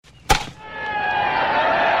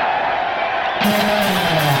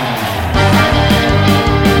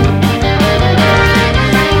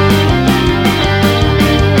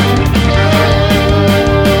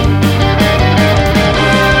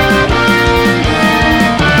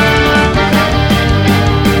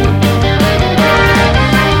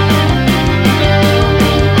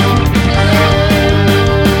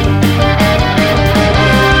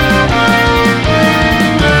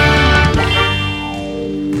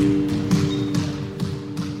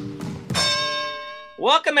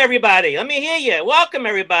Welcome, everybody. Let me hear you. Welcome,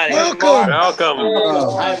 everybody. Welcome.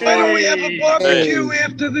 Why don't we have a barbecue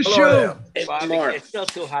after the show? It's still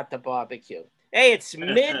too hot to barbecue. Hey, it's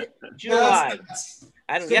mid-July.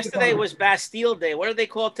 Yesterday was Bastille Day. What do they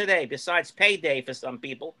call today besides payday for some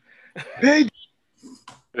people? 15th.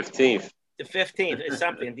 The 15th is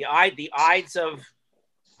something. The Ides of...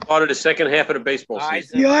 Part of the second half of the baseball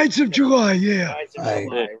season. The Ides of July, yeah. Ides of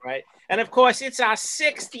July, right? And, of course, it's our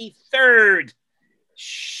 63rd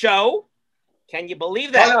show. Can you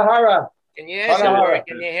believe that? Can you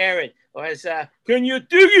hear it? Or as, can you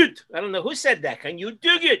dig it? I don't know who said that. Can you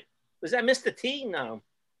dig it? Was that Mr. T? No.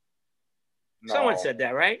 Someone said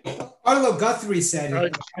that, right? Arlo Guthrie said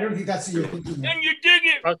it. I don't think that's what you're thinking. Can you dig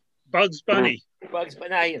it? Bugs Bunny. Bugs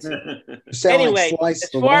Bunny. Anyway, as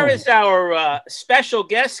far as our special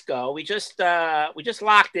guests go, we just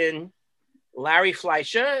locked in Larry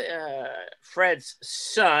Fleischer, Fred's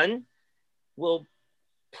son, will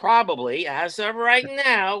probably, as of right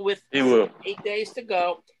now, with 8 days to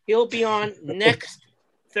go, he'll be on next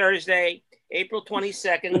Thursday, April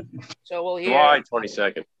 22nd. So we'll hear July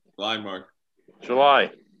 22nd.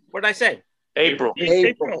 July. What did I say? April.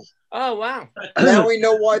 Oh, wow. Now we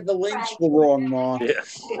know why the links were wrong, Mark.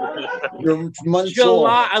 Yes.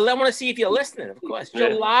 July. I want to see if you're listening, of course.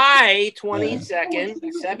 July 22nd,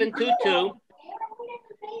 722.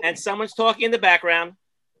 And someone's talking in the background.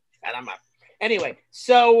 And I'm up. Anyway,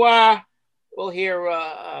 so we'll hear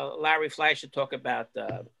Larry Fleischer talk about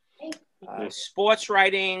sports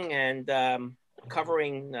writing and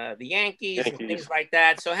covering the Yankees and things like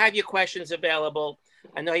that. So have your questions available.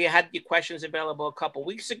 I know you had your questions available a couple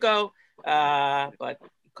weeks ago, but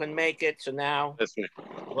you couldn't make it. So now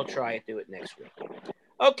we'll try to do it next week.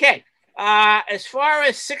 Okay. As far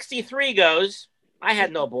as 63 goes, I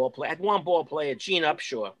had no ball play. I had one ball player, Gene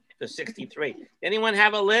Upshaw, for 63. Anyone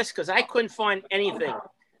have a list? Because I couldn't find anything.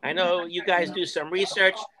 I know you guys do some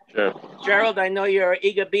research. Sure. Gerald, I know you're an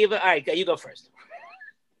eager beaver. All right, you go first.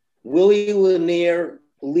 Willie Lanier,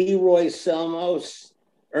 Leroy Selmos,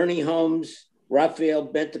 Ernie Holmes, Rafael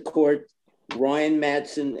Betancourt, Ryan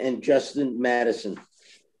Madsen, and Justin Madison.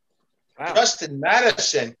 Wow. Justin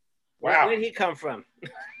Madison. Wow. Where did he come from?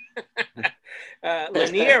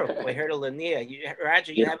 Lanier. We heard of Lanier.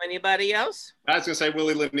 Roger, you have anybody else? I was going to say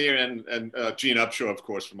Willie Lanier and Gene Upshaw, of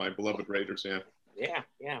course, for my beloved Raiders, Yeah.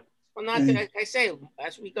 Well, I say,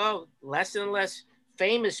 as we go, less and less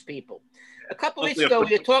famous people. A couple weeks ago,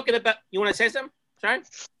 we were talking about... You want to say something? Sorry?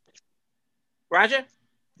 Roger?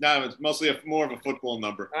 No, it's mostly more of a football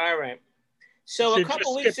number. All right. So a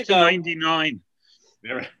couple weeks ago... 99.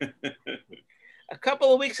 A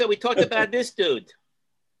couple of weeks ago, we talked about this dude.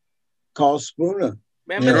 Carl Spooner.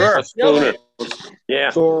 Remember Spooner.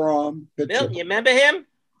 Yeah. Milton, you remember him?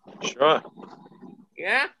 Sure.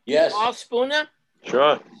 Yeah? Yes. Carl Spooner?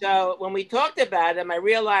 Sure. So when we talked about him, I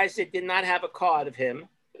realized it did not have a card of him.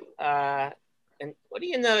 And what do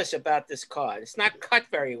you notice about this card? It's not cut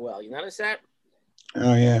very well. You notice that?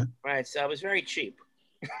 Oh, yeah. Right. So it was very cheap.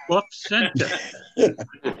 Off center.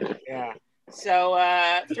 Yeah. So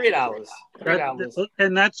 $3.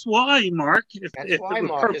 And that's why, Mark. If it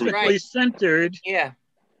was perfectly centered. Yeah.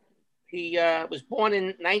 He was born in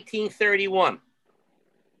 1931.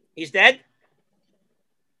 He's dead?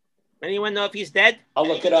 Anyone know if he's dead? I'll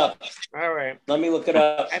look it up. All right. Let me look it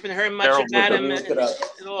up. I haven't heard much about him at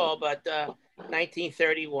all, but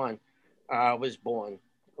 1931 was born.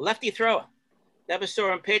 A lefty thrower. Never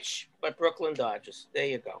saw him pitch, but Brooklyn Dodgers. There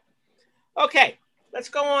you go. Okay, let's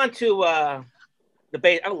go on to a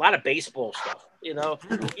lot of baseball stuff. You know,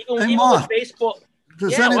 even Mark, baseball.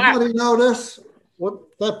 Does anybody know this? What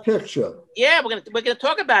that picture? Yeah, we're gonna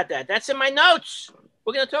talk about that. That's in my notes.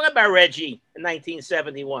 We're gonna talk about Reggie in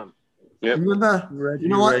 1971. Yep. Remember? Reggie, you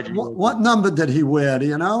know what number did he wear? Do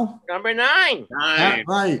you know? Number 9.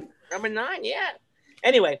 Right. Number 9. Yeah.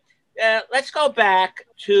 Anyway, let's go back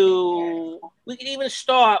to. We can even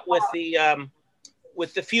start with the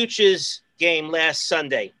Futures game last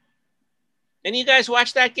Sunday. Any of you guys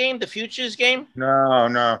watch that game, the Futures game? No.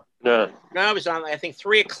 No, it was on, I think,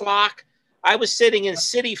 3:00. I was sitting in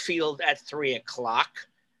Citi Field at 3:00,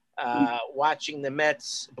 watching the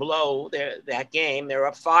Mets blow that game. They were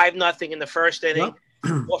up 5-0 in the first inning.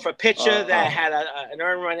 Off a pitcher that had an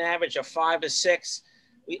earned run average of 5 or 6,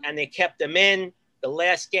 and they kept them in. The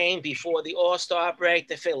last game before the All-Star break,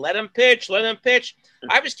 they said, let him pitch.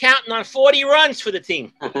 I was counting on 40 runs for the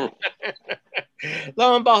team.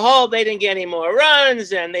 Lo and behold, they didn't get any more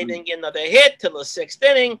runs, and they didn't get another hit till the 6th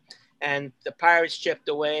inning. And the Pirates chipped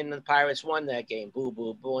away, and the Pirates won that game. Boo,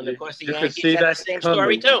 boo, boo. And, of course, the Yankees had the same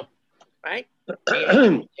story, too. Right?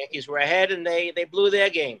 The Yankees were ahead, and they blew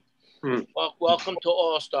their game. Well, welcome to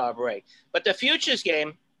All-Star break. But the futures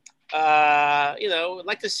game, I'd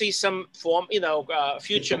like to see some form,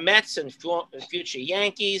 future Mets and future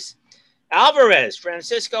Yankees.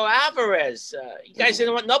 Francisco Alvarez. You guys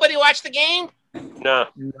didn't want, nobody watched the game? No.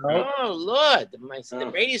 Oh, Lord. The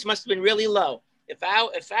ratings must have been really low. If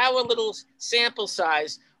our little sample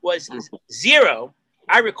size was 0,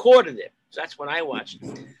 I recorded it. So that's when I watched.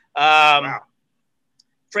 Wow.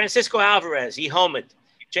 Francisco Alvarez, he homered.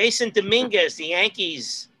 Jason Dominguez, the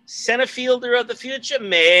Yankees center fielder of the future,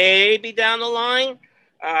 maybe down the line.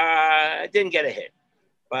 Didn't get a hit.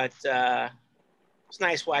 But it's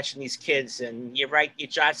nice watching these kids. And you're right, you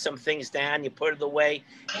jot some things down, you put it away,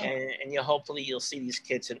 and hopefully you'll see these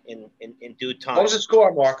kids in due time. What was the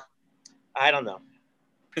score, Mark? I don't know.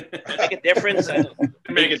 Make a difference.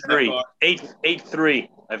 Make it 8-3,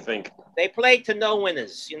 I think. They play to no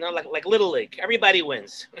winners, like Little League. Everybody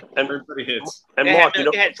wins. And everybody hits. And Mark, go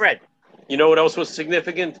ahead, Fred. You know what else was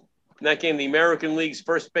significant? In that game, the American League's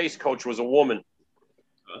first base coach was a woman.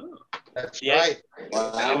 Oh, that's right.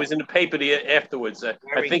 Wow. It was in the paper afterwards. I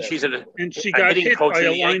think she's and she got hit coach by in a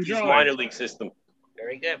the Yankees minor league system.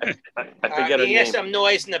 Very good. I forget her you hear name. some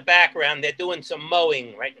noise in the background. They're doing some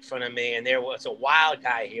mowing right in front of me, and there was a wild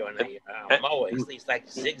guy here on the mower. He's like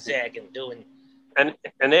zigzagging, doing. And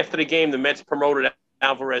after the game, the Mets promoted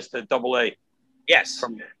Alvarez to Double-A. Yes.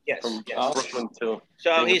 From Brooklyn too.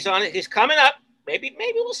 So he's on it. He's coming up. Maybe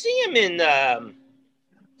we'll see him in.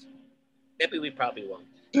 Maybe we probably won't.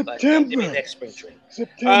 September. Maybe next spring training.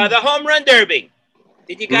 The home run derby.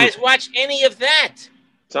 Did you guys watch any of that?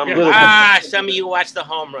 Some of you watched the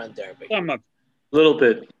home run derby. Little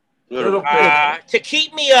bit. To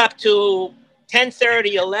keep me up to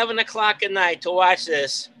 10:30, 11 o'clock at night to watch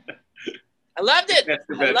this. I loved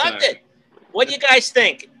it. What do you guys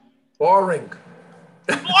think? Boring.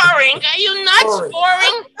 Boring? Are you nuts?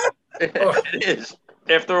 Boring? It is.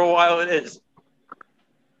 After a while, it is.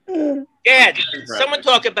 Yeah, someone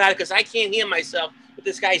talk about it because I can't hear myself. But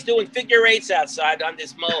this guy's doing figure eights outside on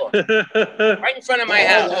this mower, right in front of my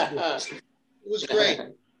house. It was great.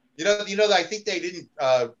 I think they didn't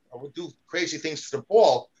do crazy things to the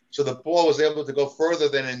ball, so the ball was able to go further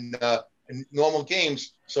than in normal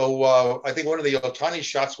games. So I think one of the Ohtani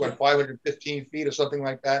shots went 515 feet or something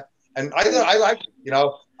like that. And I like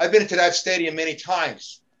it. I've been to that stadium many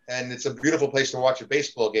times, and it's a beautiful place to watch a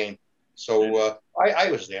baseball game. So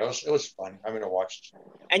I was there. It was fun. I watched.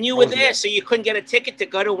 And you were there, so you couldn't get a ticket to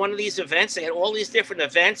go to one of these events. They had all these different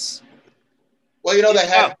events. Well, they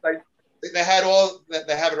have they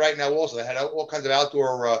have it right now. Also, they had all kinds of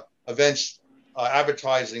outdoor events,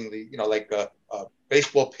 advertising like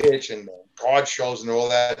baseball pitch and card shows and all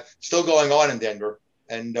that still going on in Denver.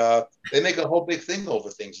 And they make a whole big thing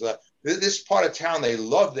over things. This part of town, they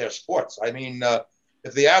love their sports.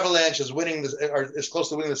 If the Avalanche is winning or is close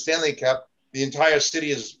to winning the Stanley Cup, the entire city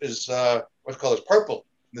is what's called purple.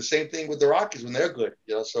 And the same thing with the Rockies when they're good.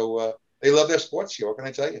 So they love their sports here. What can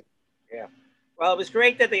I tell you? Yeah. Well, it was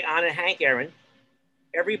great that they honored Hank Aaron.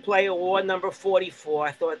 Every player wore number 44.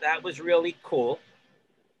 I thought that was really cool.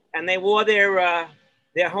 And they wore their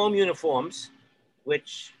home uniforms,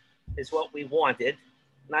 which is what we wanted,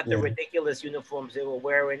 not the ridiculous uniforms they were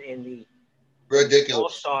wearing in the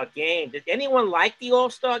All-Star game. Did anyone like the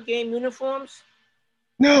All-Star game uniforms?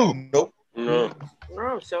 No. Nope. No.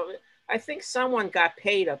 No. So I think someone got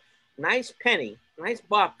paid a nice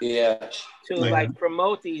buck to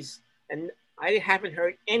promote these, and I haven't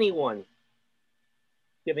heard anyone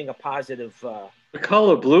giving a positive. The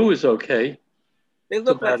color blue is okay. They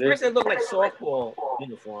look like softball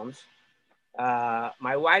uniforms.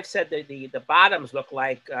 My wife said that the bottoms look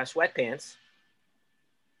like sweatpants,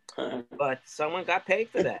 but someone got paid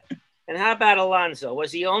for that. And how about Alonso?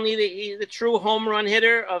 Was he only the true home run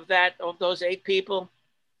hitter of those 8 people?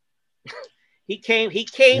 he came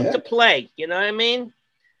to play. You know what I mean?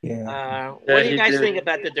 Yeah. What do you guys think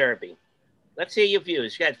about the Derby? Let's hear your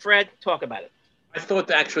views. You got Fred, talk about it. I thought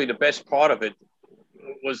that actually the best part of it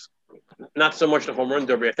was not so much the home run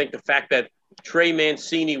derby. I think the fact that Trey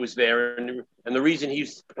Mancini was there, and the reason he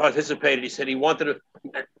participated, he said he wanted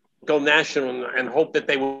to go national and hope that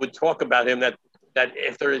they would talk about him, that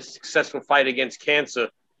if there is a successful fight against cancer,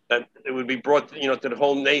 that it would be brought to the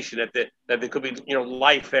whole nation, that there could be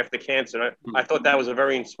life after cancer. I thought that was a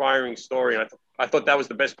very inspiring story, and I thought that was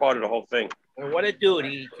the best part of the whole thing. And what a dude!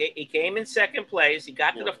 He came in second place. He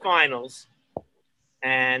got to the finals,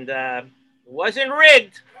 and wasn't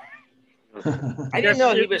rigged. I didn't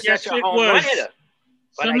know he was such a home run hitter.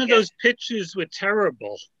 Some of those pitches were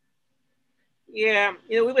terrible. Yeah,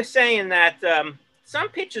 we were saying that some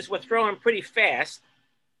pitches were throwing pretty fast,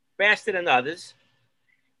 faster than others.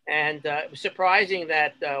 And it was surprising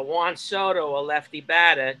that Juan Soto, a lefty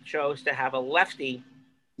batter, chose to have a lefty.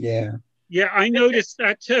 Yeah. Yeah, I noticed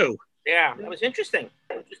that too. Yeah, that was interesting.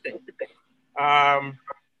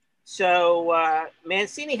 So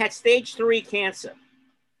Mancini had stage 3 cancer.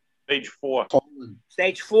 Stage 4.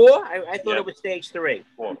 Stage 4? I thought it was stage 3.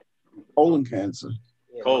 4. Colon cancer.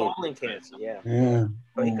 Yeah, colon cancer, yeah. Yeah.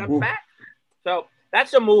 So he comes back. So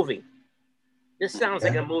that's a movie. This sounds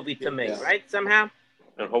like a movie to me, right? Somehow?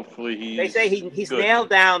 And hopefully They say he's good. nailed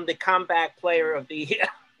down the comeback player of the year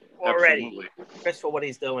already. Absolutely. Just for what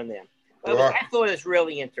he's doing there. But I thought it was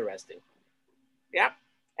really interesting. Yep.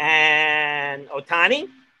 And Ohtani.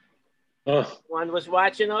 One was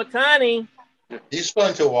watching Ohtani. He's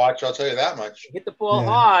fun to watch, I'll tell you that much. Hit the ball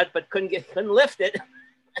hard, but couldn't lift it.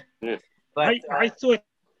 But I thought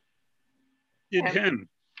did him.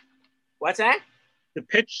 What's that? The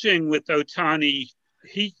pitching with Ohtani,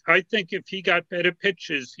 I think if he got better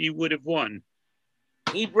pitches, he would have won.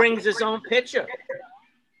 He brings his own pitcher.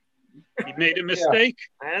 He made a mistake.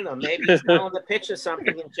 I don't know. Maybe he's telling the pitcher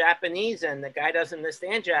something in Japanese, and the guy doesn't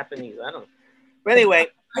understand Japanese. I don't know. But anyway,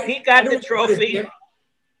 he got the trophy.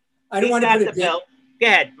 I don't want to put the belt. Go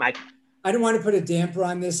ahead, Mike. I don't want to put a damper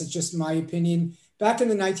on this. It's just my opinion. Back in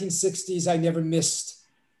the 1960s, I never missed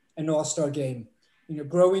an All-Star game. You know,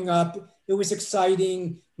 growing up, it was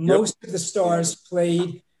exciting. Most of the stars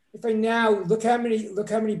played. If I now look how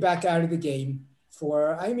many back out of the game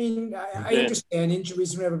for. I mean, I understand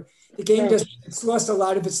injuries, whatever. The game it's lost a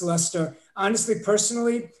lot of its luster. Honestly,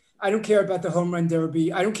 personally, I don't care about the home run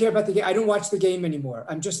derby. I don't care about the game. I don't watch the game anymore.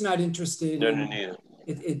 I'm just not interested. No.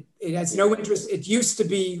 It has no interest. It used to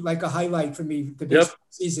be like a highlight for me, the baseball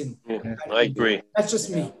season. Yeah, I agree. That's just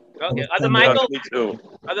me. Okay. Other Michael? Me too.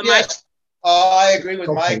 Other Yes, I agree with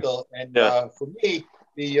Michael. And for me,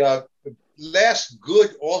 the last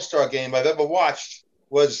good All-Star game I've ever watched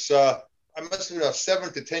was, I must have been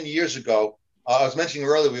 7 to 10 years ago. I was mentioning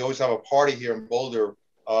earlier, we always have a party here in Boulder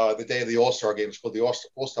the day of the All-Star game. It's called the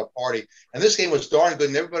All-Star Party. And this game was darn good,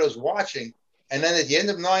 and everybody was watching. And then at the end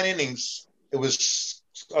of 9 innings, it was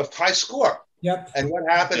a high score. Yep. And what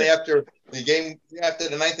happened after the game, after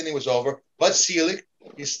the 9th inning was over? Bud Selig,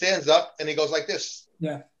 he stands up and he goes like this.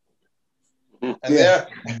 Yeah.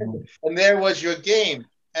 And there was your game.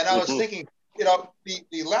 And I was thinking, you know,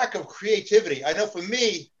 the lack of creativity. I know for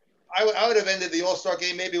me, I would have ended the All-Star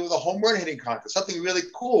game maybe with a home run hitting contest, something really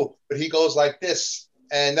cool. But he goes like this.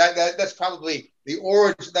 And that's probably the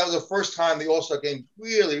origin. That was the first time the All-Star game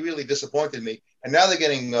really, really disappointed me. And now they're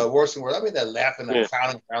getting worse and worse. I mean, they're laughing and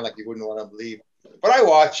clowning around like you wouldn't want to believe. But I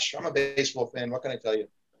watch. I'm a baseball fan. What can I tell you?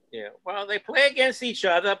 Yeah. Well, they play against each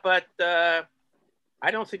other, but I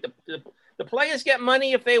don't think the players get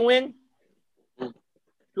money if they win.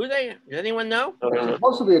 Do they? Does anyone know? It's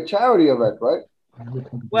supposed to be a charity event, right?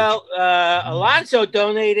 Well, Alonso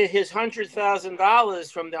donated his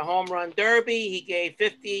 $100,000 from the home run derby. He gave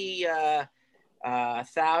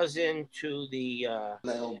 $50,000 to the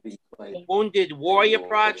Wounded Warrior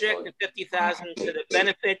Project and $50,000 to the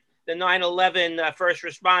benefit the 9/11 first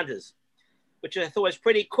responders, which I thought was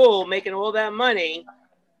pretty cool, making all that money.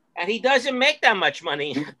 And he doesn't make that much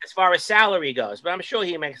money as far as salary goes, but I'm sure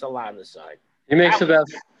he makes a lot on the side. He makes about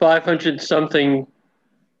 500K.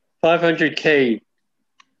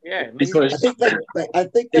 Yeah, because I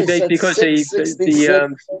think they said because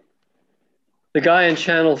the guy on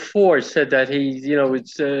Channel 4 said that he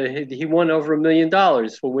won over $1 million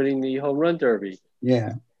for winning the home run derby.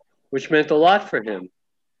 Yeah, which meant a lot for him.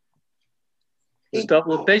 It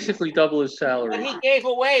was basically double his salary. But he gave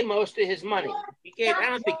away most of his money. I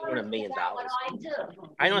don't think he won $1 million.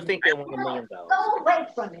 I don't think they won $1 million.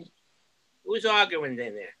 Who's arguing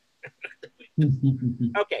in there?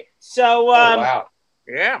 Okay, so wow.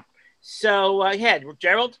 Yeah. So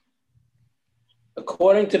Gerald.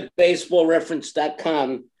 According to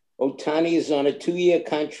BaseballReference.com, Ohtani is on a 2-year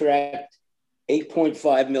contract,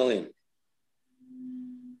 $8.5 million.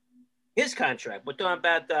 His contract. We're talking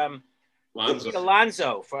about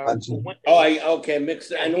Alonso for. Okay,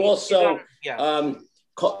 mixed. And also,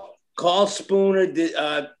 Carl Spooner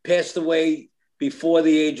passed away before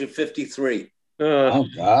the age of 53. Oh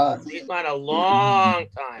God! He's gone a long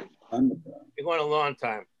time. He's gone a long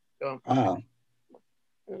time. So, wow.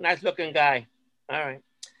 Nice looking guy. All right.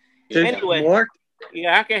 Anyway, Mark?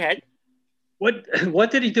 Yeah, go ahead. What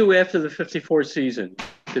did he do after the 54 season?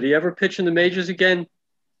 Did he ever pitch in the majors again?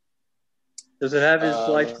 Does it have his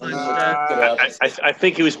lifetime stat? I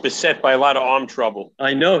think he was beset by a lot of arm trouble.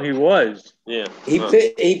 I know he was. Yeah. He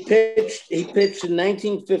pitched in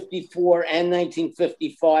 1954 and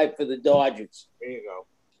 1955 for the Dodgers. There you go.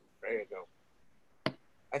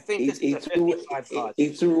 think this is a 55 card. He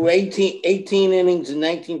threw 18 innings in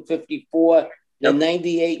 1954 and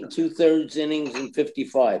 98 and 2/3 innings in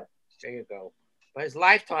 55. There you go. But his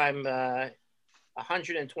lifetime,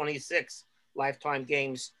 126 lifetime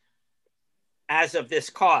games as of this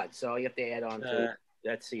card. So you have to add on to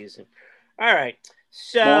that season. All right.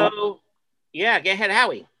 So, yeah, go ahead,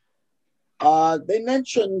 Howie. They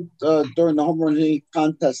mentioned during the home run league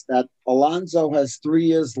contest that Alonso has 3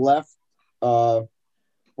 years left for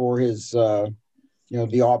his,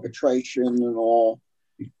 the arbitration and all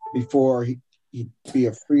before he'd be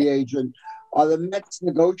a free agent. Are the Mets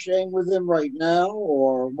negotiating with him right now,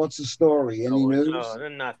 or what's the story? Any news? No,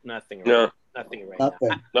 nothing. Right No. Nothing right Nothing.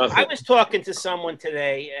 now. I was talking to someone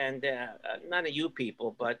today, and none of you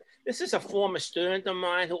people, but this is a former student of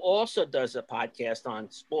mine who also does a podcast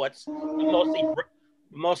on sports,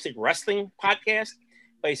 mostly wrestling podcast.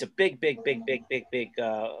 But he's a big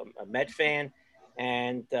Met fan,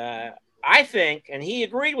 and I think, and he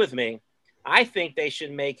agreed with me, I think they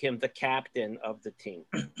should make him the captain of the team.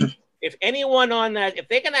 If anyone on that, if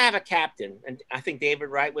they're going to have a captain, and I think David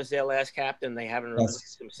Wright was their last captain, they haven't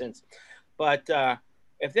released him since. But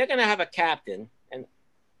if they're going to have a captain, and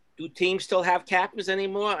do teams still have captains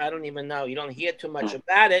anymore? I don't even know. You don't hear too much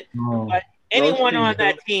about it. No. But anyone on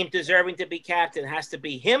that team deserving to be captain has to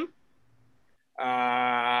be him.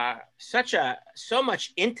 So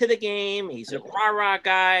much into the game. He's a rah-rah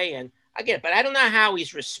guy, and I get it, but I don't know how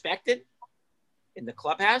he's respected in the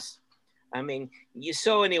clubhouse. I mean, you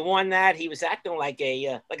saw when he won that, he was acting like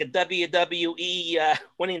a WWE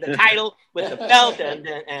winning the title with the belt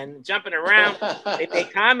and jumping around. They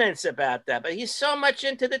made comments about that, but he's so much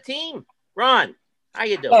into the team. Ron, how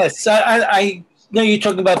you doing? Yes, I know you're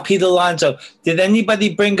talking about Pete Alonso. Did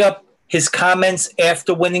anybody bring up his comments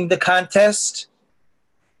after winning the contest?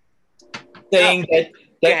 Saying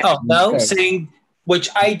saying, which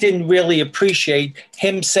I didn't really appreciate,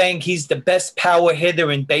 him saying he's the best power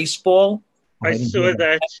hitter in baseball. I saw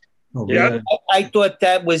that. Yeah, I thought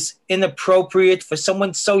that was inappropriate for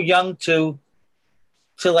someone so young to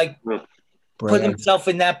put himself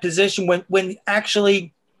in that position when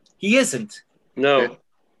actually he isn't. No.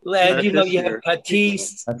 And you have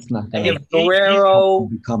Tatis, and you have Guerrero,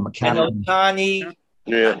 and Ohtani.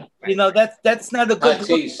 Yeah. That's not a good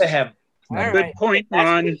look for him. Good point,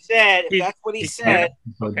 Ron. That's what he said.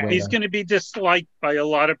 Okay. He's going to be disliked by a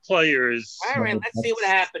lot of players. All right, let's see what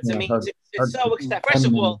happens. I mean, it's so exciting. First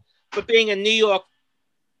of all, for being a New York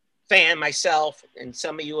fan myself, and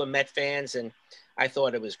some of you are Met fans, and I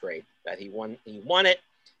thought it was great that he won it,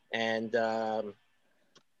 and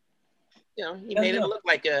he made it look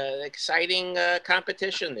like an exciting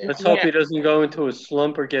competition there. Let's hope he doesn't go into a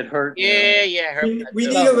slump or get hurt. Yeah. We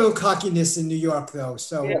need a little cockiness in New York, though.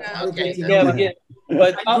 So but I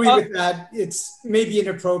agree with that. It's maybe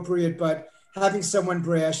inappropriate, but having someone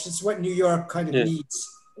brash, it's what New York kind of needs.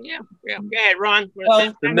 Yeah. Go ahead, Ron.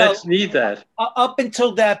 The Mets need that. Up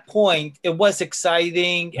until that point, it was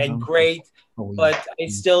exciting and great, but I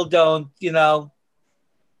still don't,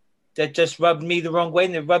 that just rubbed me the wrong way,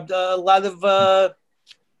 and it rubbed a lot of the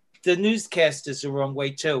newscasters the wrong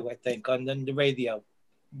way too, I think, on the radio.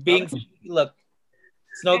 Look,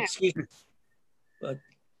 it's no excuse, but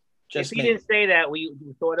just if you didn't say that,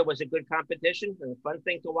 you thought it was a good competition and a fun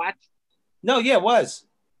thing to watch? No, yeah, it was.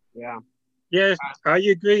 Yeah. Yes, I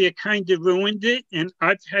agree. It kind of ruined it, and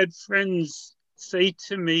I've had friends say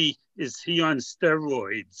to me, "Is he on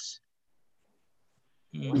steroids?"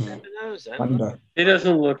 He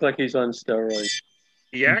doesn't look like he's on steroids.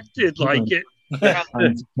 He acted like it.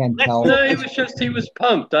 He was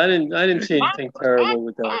pumped. I didn't see anything terrible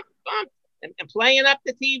with that. And playing up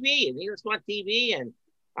the TV, and he was on TV, and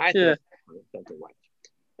I thought it was fun to watch.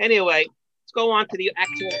 Anyway, let's go on to the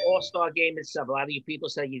actual All-Star game itself. A lot of you people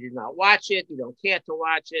say you did not watch it, you don't care to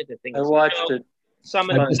watch it. I watched it. Some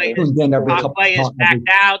of the players backed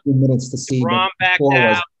out. Ron backed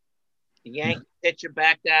out. The Yankee pitcher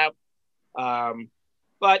backed out.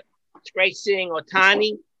 But it's great seeing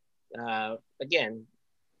Ohtani. Again,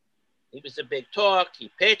 he was a big talk.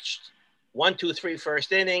 He pitched 1, 2, 3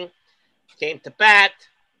 first inning, came to bat.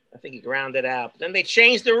 I think he grounded out. But then they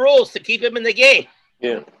changed the rules to keep him in the game.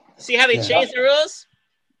 Yeah. See how they changed the rules?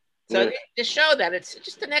 So to show that it's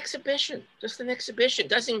just an exhibition.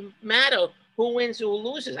 Doesn't matter who wins, who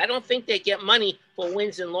loses. I don't think they get money for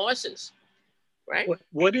wins and losses. Right?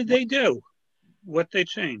 What did they do? What they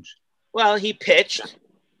changed? Well, he pitched,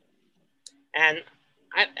 and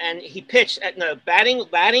he pitched at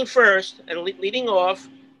batting first and leading off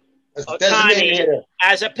Ohtani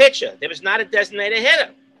as a pitcher. There was not a designated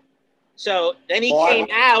hitter. So then he came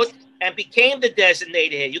out and became the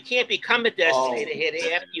designated hitter. You can't become a designated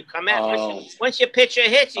hitter after you come out. Once your pitcher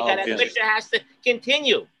hits, that pitcher has to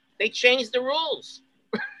continue. They changed the rules.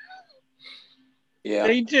 Yeah,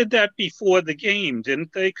 they did that before the game,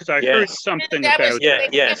 didn't they? Because I heard something about that.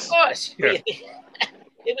 Yes, of course. Yeah.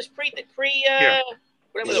 It was whatever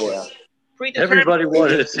it was. Everybody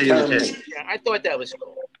wanted to see it. Yeah, I thought that was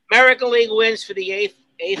cool. American League wins for the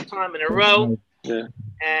eighth time in a row. Yeah.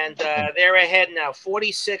 And they're ahead now,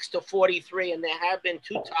 46-43, and there have been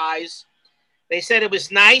 2 ties. They said it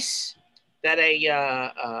was nice that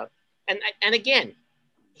and again,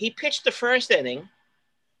 he pitched the first inning.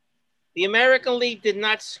 The American League did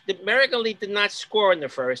not score in the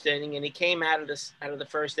first inning, and he came out of the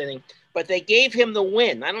first inning. But they gave him the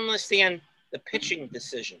win. I don't understand the pitching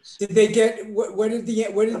decisions. Did they get when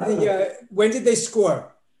did they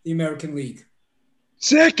score? The American League.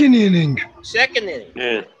 Second inning.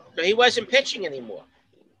 Yeah. So he wasn't pitching anymore.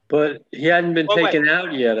 But he hadn't been taken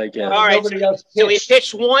out yet, I guess. All right, so he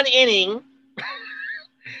pitched 1 inning,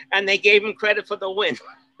 and they gave him credit for the win.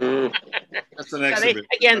 That's the next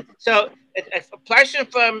So a person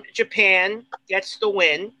from Japan gets the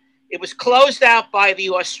win. It was closed out by the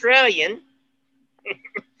Australian,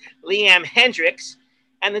 Liam Hendricks,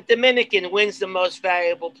 and the Dominican wins the most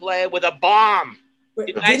valuable player with a bomb.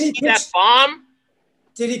 Did I see that bomb?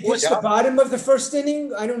 Did he pitch the bottom of the first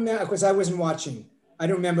inning? I don't remember because I wasn't watching. I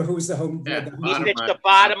don't remember who was the home. He pitched the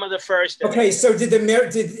bottom of the first inning. Okay, so did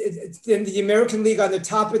the American League on the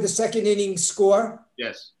top of the second inning score?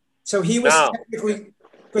 Yes. So he was technically,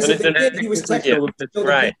 because if they did, he was technically still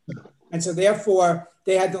right. And so therefore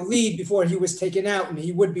they had the lead before he was taken out, and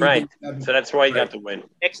he would be right. So that's why he got the win.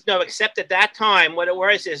 Except at that time, what it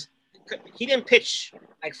was is he didn't pitch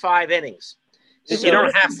like 5 innings. So you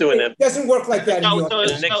don't have to in them. It doesn't work like that. In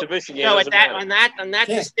an exhibition game. No, on that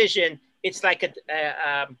decision, it's like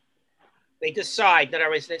they decide. In other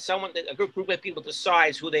words, a group of people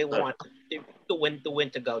decides who they want the win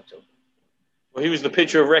to go to. Well, he was the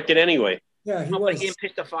pitcher of record anyway. Yeah, he was. But he didn't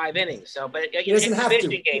pitch the 5 innings. So, but he doesn't have to.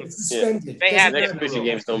 Games, exhibition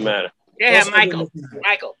games don't matter. Yeah, Michael.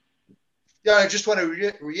 Yeah, I just want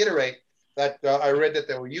to reiterate that I read that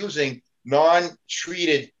they were using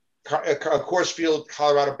non-treated course field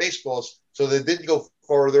Colorado baseballs, so they did go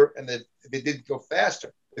further and they did go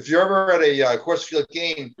faster. If you're ever at a course field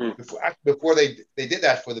game, before they did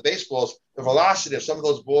that for the baseballs, the velocity of some of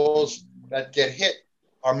those balls that get hit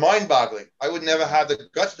are mind-boggling. I would never have the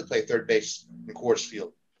guts to play third base in course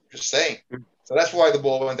field. Just saying. So that's why the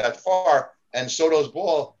ball went that far. And Soto's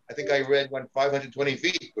ball, I think I read, went 520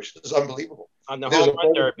 feet, which is unbelievable. On the home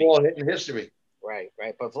run derby. Ball hit in history. Right.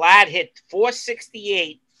 But Vlad hit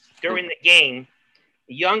 468 during the game,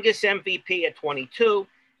 the youngest MVP at 22,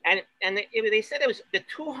 and they said it was the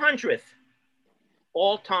 200th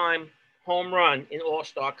all-time home run in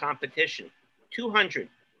All-Star competition. 200.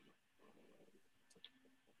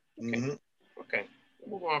 Okay. Mm-hmm. Okay.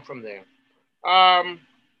 Move on from there.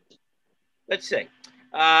 Let's see.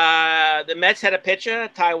 The Mets had a pitcher,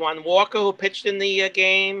 Taijuan Walker, who pitched in the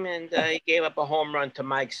game, and he gave up a home run to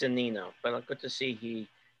Mike Zunino. But good to see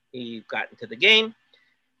he got into the game.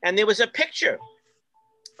 And there was a picture.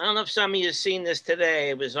 I don't know if some of you have seen this today.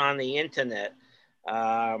 It was on the internet.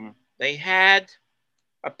 They had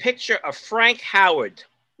a picture of Frank Howard.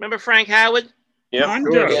 Remember Frank Howard? Yeah.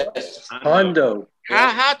 Hondo. Yes. Hondo.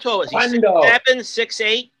 How tall is he? 6'7",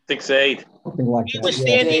 6'8"? 6'8". Like he was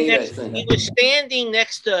standing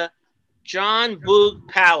next to John Boog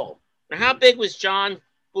Powell. Now, how big was John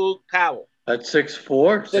Boog Powell? At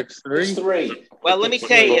 6'4", 6'3". Well, let me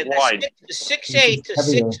tell you, the 6'8" to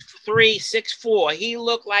 6'3", 6'4", he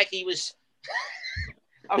looked like he was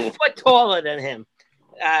a foot taller than him.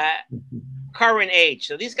 Current age.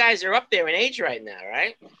 So these guys are up there in age right now,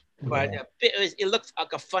 right? But it looked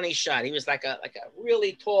like a funny shot. He was like a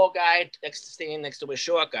really tall guy standing next to a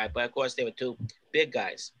short guy. But of course, they were 2 big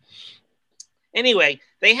guys. Anyway,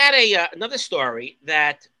 they had another story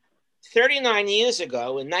that 39 years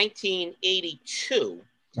ago, in 1982,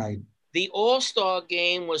 the All-Star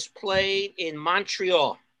game was played in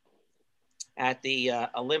Montreal at the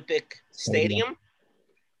Olympic Stadium.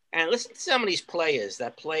 And listen to some of these players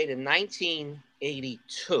that played in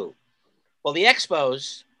 1982. Well, the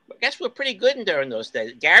Expos, I guess, were pretty good during those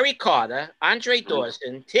days. Gary Carter, Andre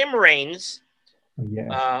Dawson, Tim Raines,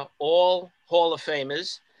 all Hall of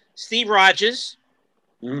Famers. Steve Rogers,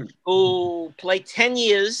 who played 10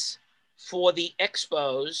 years for the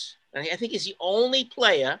Expos. And I think he's the only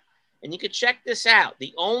player, and you can check this out,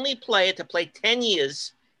 the only player to play 10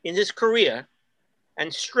 years in his career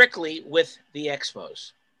and strictly with the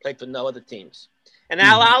Expos. Played for no other teams. And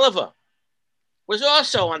Al Oliver, was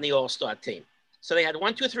also on the All-Star team. So they had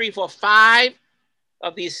 1, 2, 3, 4, 5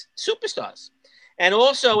 of these superstars. And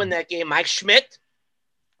also in that game, Mike Schmidt,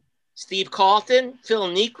 Steve Carlton, Phil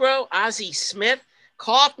Niekro, Ozzie Smith,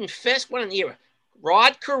 Carlton Fisk, what an era.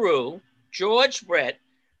 Rod Carew, George Brett,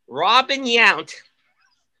 Robin Yount,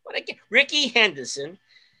 Ricky Henderson,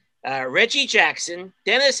 Reggie Jackson,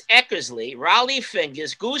 Dennis Eckersley, Raleigh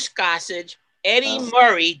Fingers, Goose Gossage, Eddie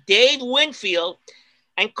Murray, Dave Winfield,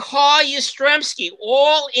 and Carl Yastrzemski,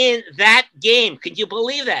 all in that game. Can you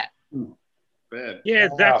believe that? Bad. Yeah,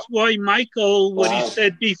 that's why Michael, what he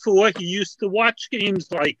said before, he used to watch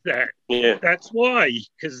games like that. Yeah. That's why,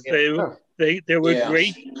 because they were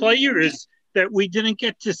great players that we didn't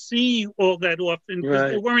get to see all that often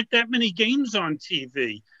because there weren't that many games on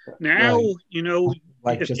TV. Now, you know,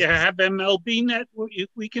 if you have MLB Network,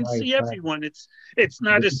 we can see everyone. It's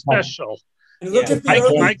not as special. And look at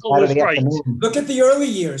the Michael was right. Look at the early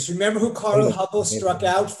years. Remember who Carl Hubble struck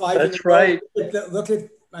out 5 in a row? That's right. Look at,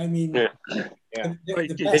 I mean, Can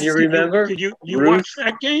you remember? Did you watch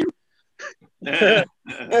that game?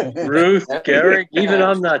 Ruth, Garrick, even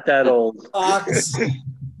I'm not that old.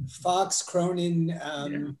 Fox, Cronin,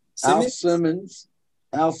 Al Simmons.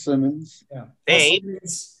 Yeah. Babe.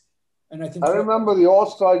 And I remember the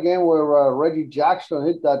All-Star game where Reggie Jackson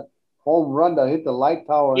hit that home run that hit the light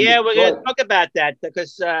tower. Yeah, we're going to talk about that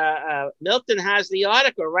because Milton has the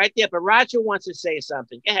article right there. But Roger wants to say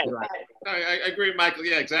something. Go ahead, Roger. I agree, Michael.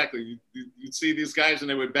 Yeah, exactly. You'd see these guys and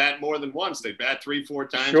they would bat more than once. They bat 3-4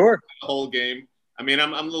 times the whole game. I mean,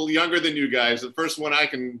 I'm a little younger than you guys. The first one I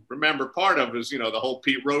can remember part of is, you know, the whole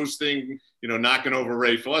Pete Rose thing, you know, knocking over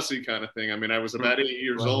Ray Fosse kind of thing. I mean, I was about 8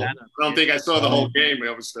 years old. I don't think I saw the whole game.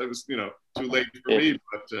 It was you know, too late for me.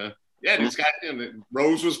 But, yeah, these guys,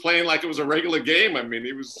 Rose was playing like it was a regular game. I mean,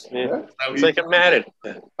 he was. Yeah. It's like it mattered.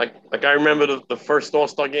 Like I remember the first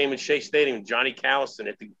All-Star game at Shea Stadium, Johnny Callison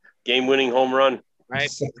hit the game-winning home run. Right.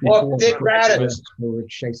 Well, Dick Raddatz.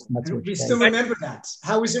 We still remember that.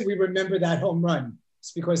 How is it we remember that home run?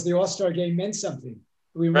 It's because the All-Star game meant something.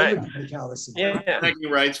 We remember Johnny Callison. Yeah. Bragging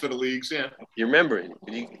rights for the leagues, yeah. You remember it.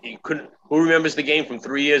 You couldn't. Who remembers the game from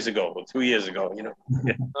 3 years ago or 2 years ago? You know.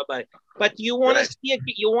 But do you want to see it?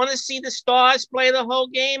 You want to see the stars play the whole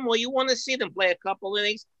game, or you want to see them play a couple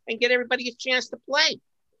innings and get everybody a chance to play?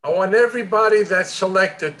 I want everybody that's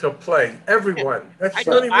selected to play. Everyone. That's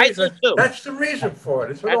the only reason. That's the reason for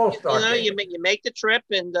it. It's an all-star game. You make the trip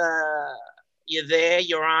and you're there.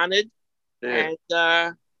 You're honored, and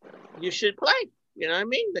you should play. You know what I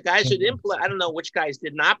mean? The guys who didn't play, I don't know which guys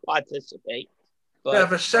did not participate. But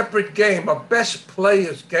have a separate game, a best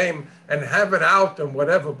players game, and have it out and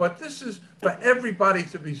whatever. But this is for everybody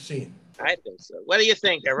to be seen. I think so. What do you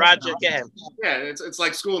think, Roger? Go ahead. Yeah, it's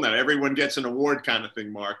like school now. Everyone gets an award kind of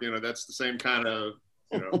thing, Mark. You know, that's the same kind of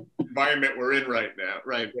environment we're in right now,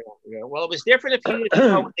 right? Yeah. Well, it was different if you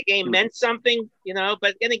know the game meant something, you know.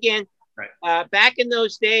 But then again, back in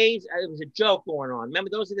those days, it was a joke going on.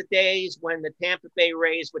 Remember, those are the days when the Tampa Bay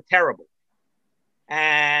Rays were terrible.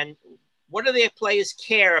 And what do their players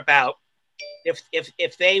care about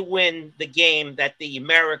if they win the game that the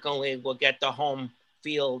American League will get the home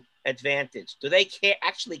field advantage? Do they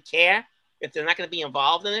actually care if they're not going to be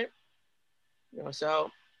involved in it? You know, so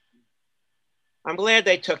I'm glad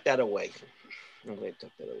they took that away.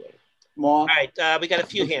 All right, we got a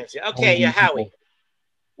few hands here. Okay, Howie.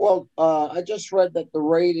 Well, I just read that the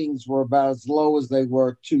ratings were about as low as they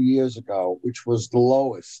were 2 years ago, which was the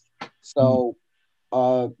lowest. So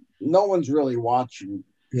no one's really watching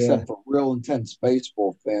except for real intense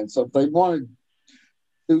baseball fans. So if they want to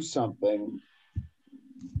do something,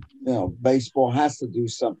 you know, baseball has to do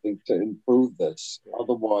something to improve this.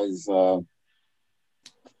 Otherwise,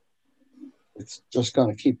 it's just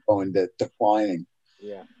going to keep going declining.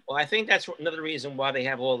 Yeah. Well, I think that's another reason why they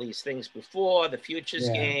have all these things before the Futures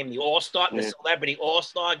game, the All-Star, the Celebrity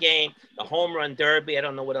All-Star game, the Home Run Derby. I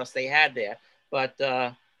don't know what else they had there, but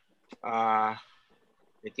the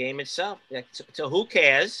game itself. So who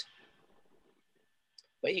cares?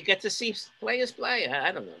 But you get to see players play.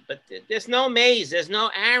 I don't know. But there's no Mays. There's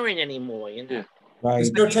no Aaron anymore. You know. Right.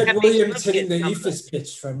 There's no Ted Williams hitting the Ephus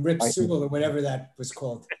pitch from Rip Sewell or whatever that was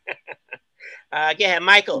called. Go ahead,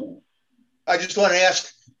 Michael. I just want to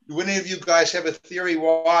ask, do any of you guys have a theory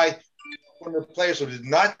why one of the players who did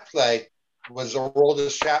not play was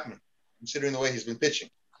Aroldis Chapman, considering the way he's been pitching?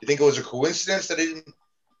 You think it was a coincidence that he didn't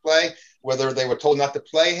play, whether they were told not to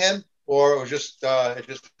play him, or it was just it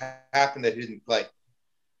just happened that he didn't play?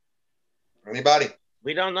 Anybody?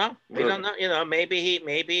 We don't know. We don't know. You know, maybe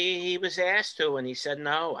he was asked to and he said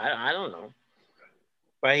no. I don't know.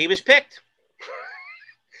 But he was picked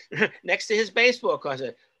next to his baseball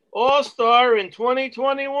card. All-Star in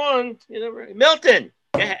 2021. Milton,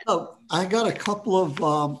 go ahead. Oh, I got a couple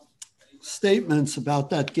of statements about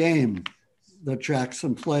that game that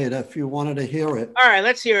Jackson played, if you wanted to hear it. All right,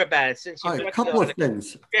 let's hear about it. Since you a couple of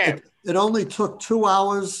things. Yeah. It only took 2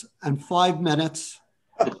 hours and 5 minutes.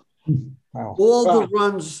 Wow.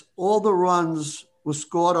 All the runs were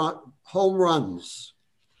scored on home runs.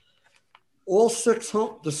 All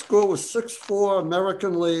the score was 6-4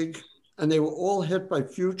 American League, and they were all hit by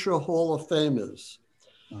future Hall of Famers.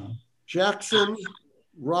 Jackson,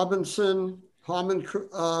 Robinson, Harmon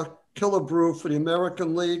Killebrew for the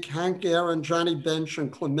American League, Hank Aaron, Johnny Bench,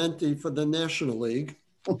 and Clemente for the National League.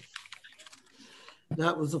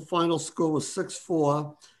 That was the final score, was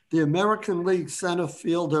 6-4. The American League center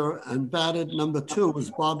fielder and batted number 2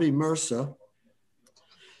 was Bobby Mercer.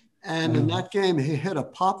 And in that game, he hit a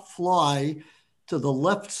pop fly to the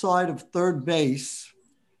left side of third base,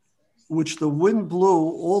 which the wind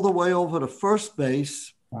blew all the way over to first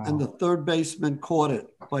base. Wow. And the third baseman caught it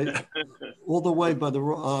all the way by the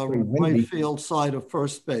right field side of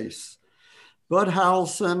first base. Bud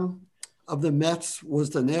Harrelson of the Mets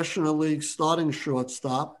was the National League starting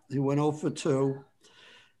shortstop. He went 0 for 2.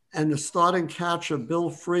 And the starting catcher, Bill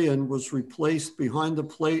Freehan, was replaced behind the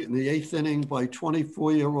plate in the 8th inning by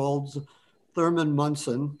 24-year-old Thurman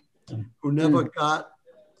Munson, who never got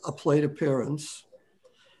a plate appearance.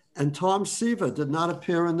 And Tom Seaver did not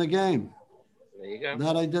appear in the game. There you go.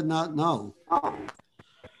 That I did not know.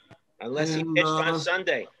 Unless he pitched on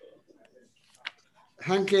Sunday.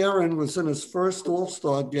 Hank Aaron was in his first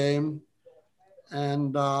All-Star game.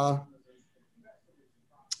 And the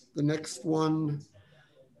next one...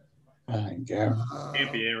 Can't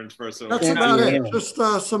be Aaron's first. That's about it. Just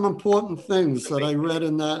some important things that I read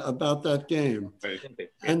in that about that game.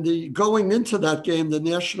 And going into that game, the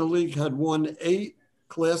National League had won 8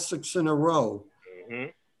 classics in a row. Mm-hmm.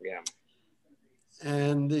 Yeah.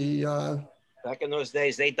 And back in those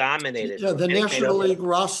days, they dominated. Yeah, the National League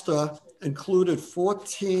roster included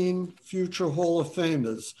 14 future Hall of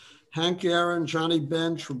Famers: Hank Aaron, Johnny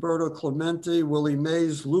Bench, Roberto Clemente, Willie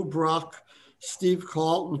Mays, Lou Brock, Steve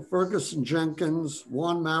Carlton, Ferguson Jenkins,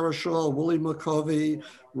 Juan Marichal, Willie McCovey,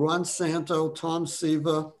 Ron Santo, Tom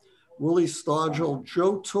Seaver, Willie Stargell,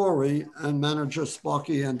 Joe Torre, and manager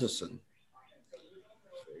Sparky Anderson.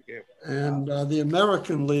 And the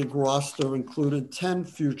American League roster included 10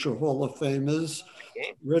 future Hall of Famers: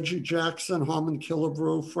 Reggie Jackson, Harmon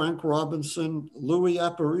Killebrew, Frank Robinson, Louis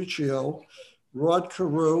Aparicio, Rod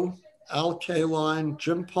Carew, Al Kaline,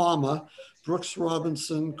 Jim Palmer, Brooks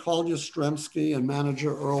Robinson, Carl Yastrzemski, and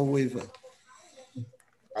manager Earl Weaver.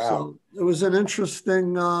 Wow. So it was an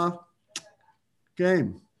interesting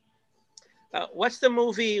game. What's the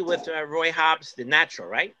movie with Roy Hobbs, The Natural,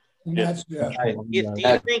 right? Yes. Yeah. Do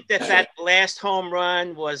you think that last home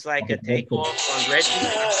run was like a takeoff on Reggie?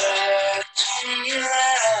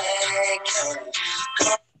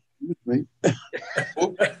 You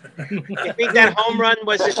think that home run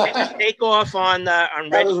was a takeoff on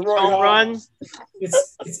Reggie's home run?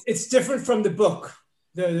 It's different from the book.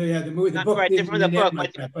 The movie. The book. Right, different from the book,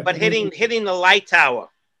 but hitting the light tower.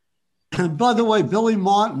 And by the way, Billy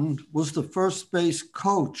Martin was the first base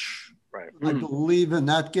coach, right, I believe, in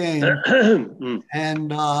that game,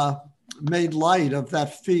 and made light of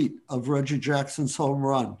that feat of Reggie Jackson's home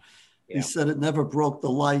run. Yeah. He said it never broke the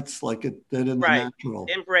lights like it did in the Natural.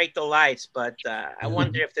 Didn't break the lights, but I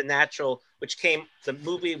wonder if the Natural, the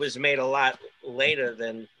movie was made a lot later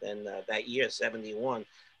than that year, 71.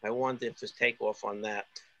 I wonder if there's takeoff on that.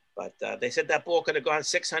 But they said that ball could have gone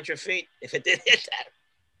 600 feet if it did hit that.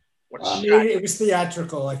 It was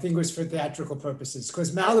theatrical. I think it was for theatrical purposes.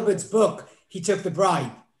 Because Malibut's book, he took the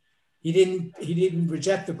bribe. He didn't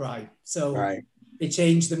reject the bribe. So they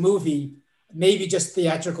changed the movie. Maybe just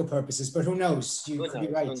theatrical purposes, but who knows? You could be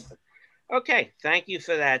right. Okay, thank you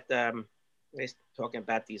for that. Talking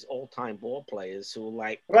about these old-time ball players who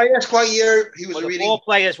like. Can I ask what year he was reading? Ball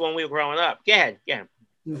players when we were growing up. Go ahead, yeah.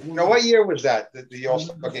 Now, what year was that? The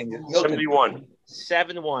All-Star game? 71.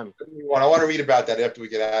 71. I want to read about that after we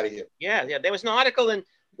get out of here. Yeah. There was an article in.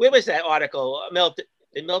 Where was that article? Milton.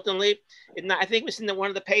 Did Milton leave? I think it was in one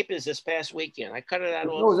of the papers this past weekend. I cut it out. It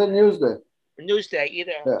was in Newsday. Newsday,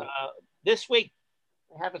 either. Yeah. This week,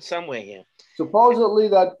 I have it somewhere here. Supposedly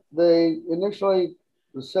that they initially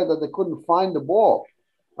said that they couldn't find the ball.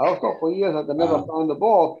 A couple of years that they never found the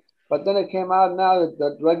ball. But then it came out now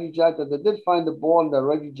that Reggie Jackson, that they did find the ball and that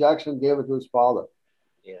Reggie Jackson gave it to his father.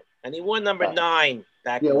 Yeah. And he won number 9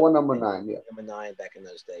 back. Yeah, won number 9, yeah. Number 9 back in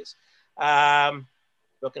those days.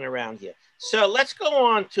 Looking around here. So let's go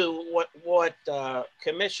on to what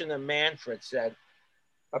Commissioner Manfred said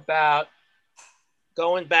about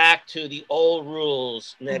going back to the old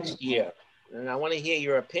rules next year, and I want to hear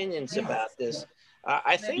your opinions about this.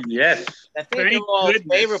 I think yes. I think they're all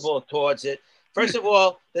favorable towards it. First of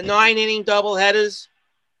all, the 9-inning doubleheaders.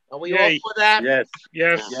 Are we all for that? Yes.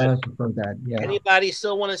 Yes. Yes, for that. Yeah. Anybody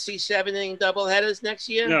still want to see 7-inning doubleheaders next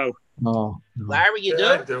year? No. Larry, you do?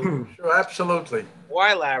 I do. Sure, absolutely.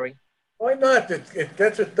 Why, Larry? Why not? It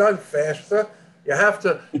gets it done faster. You have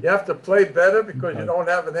to play better because you don't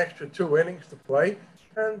have an extra 2 innings to play,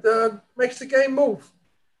 and makes the game move.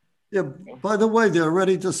 Yeah. By the way, they're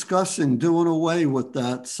already discussing doing away with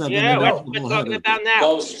that 7. Yeah, we're talking about now.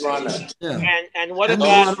 Ghost runner. Yeah. And what and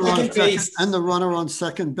about the runner on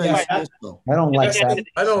second base? Yeah, also. I don't like that.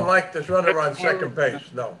 I don't like this runner on second base.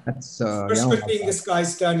 No. That's first good thing this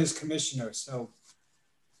guy's done as commissioner. So.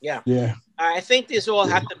 Yeah. Yeah. I think these all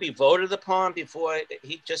have to be voted upon before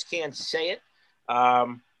he just can't say it.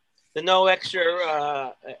 The no extra,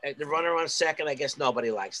 the runner on second, I guess nobody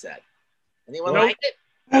likes that. Anyone like it?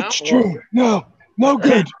 That's true. No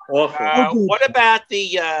good. Awful. What about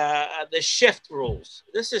the shift rules?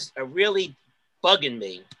 This is really bugging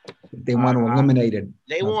me. They want to eliminate it.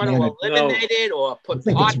 They want to eliminate it or put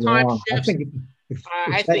part-time shifts.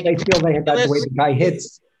 I think they feel they have that the way the guy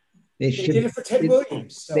hits. They did it for Ted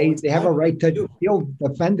Williams. So they have a right to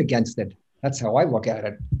defend against it. That's how I look at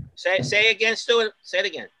it. Say again, Stuart. Say it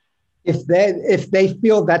again. If they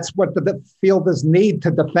feel that's what the fielders need to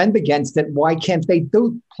defend against it, why can't they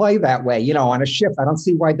play that way? You know, on a shift, I don't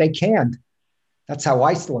see why they can't. That's how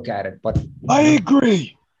I look at it. But I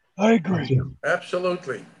agree.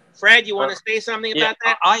 Absolutely. Fred, you want to say something about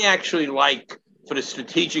that? I actually like, for the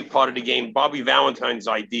strategic part of the game, Bobby Valentine's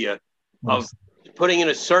idea of putting in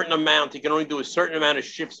a certain amount. You can only do a certain amount of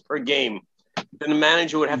shifts per game. Then the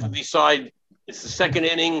manager would have to decide, it's the second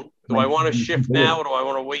inning. Do I want to shift now or do I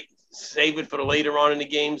want to wait, save it for the later on in the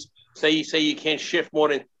games? Say you can't shift more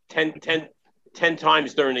than 10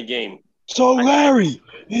 times during the game. So, Larry,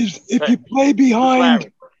 if you play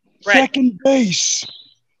behind second base,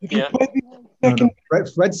 if you play behind second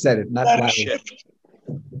base. Fred said it, not Larry.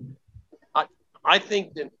 I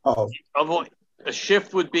think that a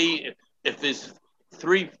shift would be if it's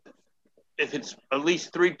at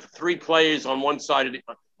least three players on one side of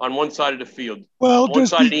the field. Well, one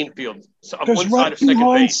side of the infield, on one side of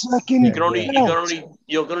second base. You can only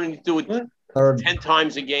do it 10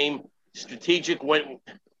 times a game. Strategic. When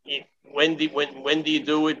do you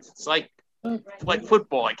do it? It's like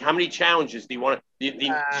football. Like how many challenges do you want to?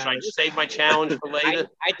 Should I save my challenge for later?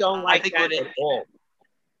 I don't like that at all.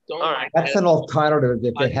 That's an alternative.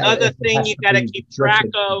 Another thing you got to keep track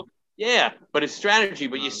of. Yeah, but it's strategy.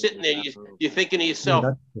 But you're sitting there, you're thinking to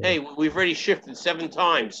yourself, "Hey, we've already shifted 7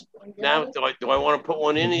 times. Now, do I want to put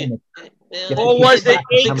one in? Or was it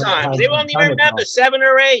 8 times? They won't even remember 7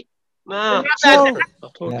 or 8. No.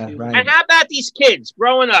 And how about these kids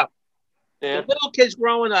growing up? The little kids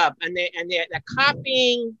growing up, and they're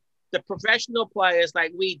copying the professional players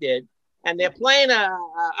like we did, and they're playing a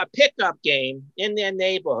pickup game in their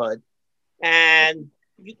neighborhood, and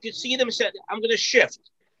you can see them say, "I'm going to shift."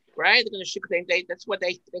 Right? They're going to shift. That's what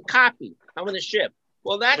they copy. I'm going to shift.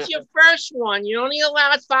 Well, that's your first one. You only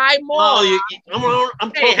allowed 5 more. No,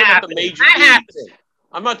 I'm talking about the major leagues.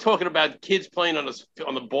 I'm not talking about kids playing on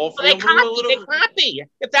the ball field. They copy.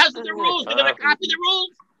 If that's the rules, they're going to copy the rules.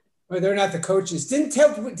 Well, they're not the coaches. Didn't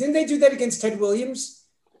they do that against Ted Williams?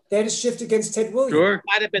 They had a shift against Ted Williams. Sure.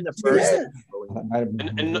 Might have been the first.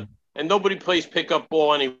 And nobody plays pickup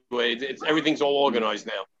ball anyway. Everything's all organized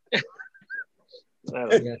now.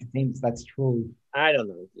 That's true. I don't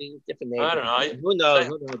know. Different names. I don't know. Who knows?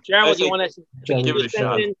 Gerald, you want to give it a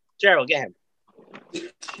shot? Gerald, go ahead.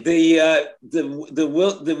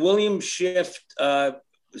 The Williams shift,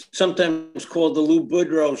 sometimes called the Lou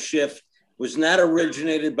Boudreau shift, was not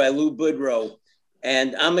originated by Lou Boudreau,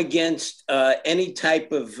 and I'm against any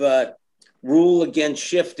type of rule against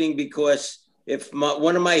shifting because if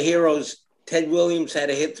one of my heroes, Ted Williams, had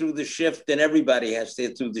to hit through the shift, then everybody has to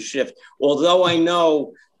hit through the shift. Although I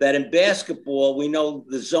know that in basketball, we know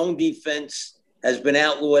the zone defense has been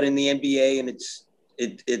outlawed in the NBA, and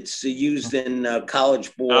it's used in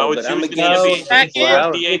college ball. No, it's used in the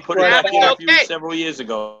NBA. Put it back in several years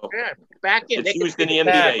ago. Yeah, back in. It's used in the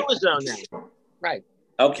NBA. Right.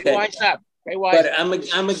 Okay. Wise up. But I'm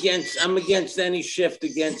against any shift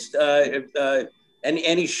against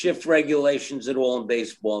any shift regulations at all in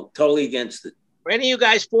baseball. Totally against it. Are any of you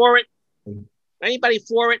guys for it? Anybody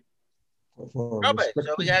for it? Nobody.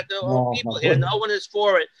 So we got the old people here. No one is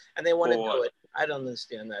for it, and they want to do it. I don't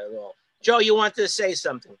understand that at all. Joe, you wanted to say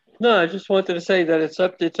something? No, I just wanted to say that it's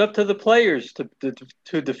up to the players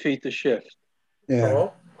to defeat the shift. Yeah.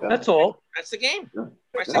 That's all. That's the game.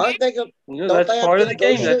 That's part of the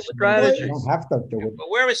game. That's strategy. You don't have to do it. But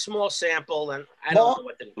we're a small sample, and I don't know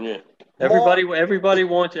what to do. Yeah. Everybody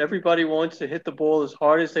wants to hit the ball as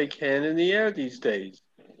hard as they can in the air these days.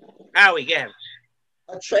 Howie, again.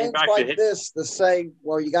 A change like this to say,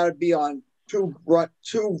 well, you got to be on two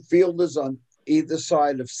fielders on either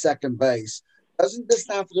side of second base. Doesn't this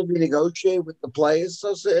have to be negotiated with the Players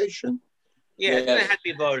Association? Yeah, it's going to have to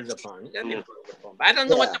be voted upon. But I don't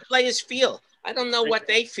know what the players feel. I don't know what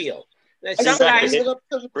they feel. Some guys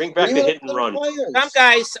bring back the hit and run. Some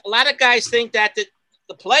guys, a lot of guys think that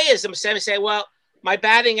the players themselves say, well, my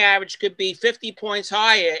batting average could be 50 points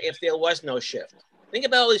higher if there was no shift. Think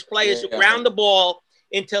about all these players who ground the ball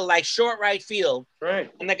into like short right field.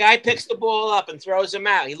 Right. And the guy picks the ball up and throws him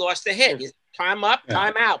out. He lost the hit. Time up,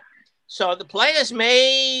 time out. So the players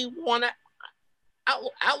may want to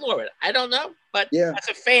outlaw it. I don't know. But as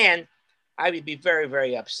a fan, I would be very,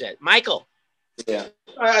 very upset. Michael. Yeah.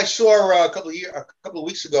 I saw a couple of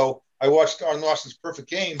weeks ago, I watched Arn Larson's Perfect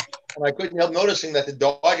Game, and I couldn't help noticing that the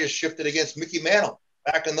Dodgers shifted against Mickey Mantle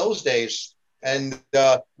back in those days. And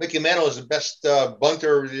Mickey Mantle is the best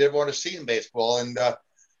bunter you ever want to see in baseball. And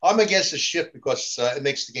I'm against the shift because it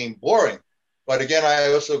makes the game boring. But again,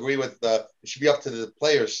 I also agree with it should be up to the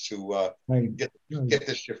players to get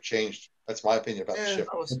this shift changed. That's my opinion about the shift.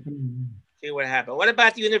 See what happened. What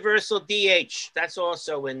about the universal DH? That's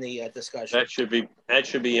also in the discussion. That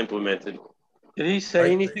should be implemented. Did he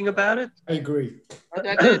say anything about it? I agree. I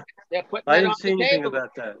didn't see anything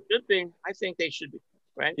about that. Should be. I think they should be.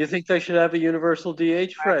 Right? You think they should have a universal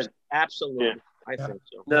DH, Fred? Absolutely. Yeah. I think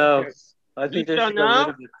so. No, I think they should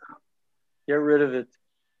get rid of it.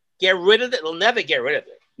 Get rid of it? They'll never get rid of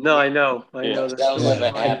it. No, I know. I know.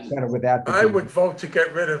 I would vote to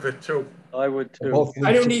get rid of it too. I would too.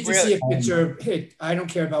 I don't need to see a pitcher hit. I don't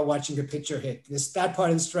care about watching a pitcher hit. That part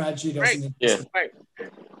of the strategy doesn't exist. Right.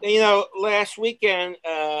 You know, last weekend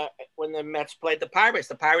when the Mets played the Pirates,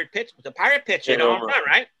 the Pirate pitcher hit a home run,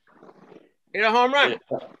 right? Hit a home run.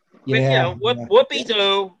 But, you know,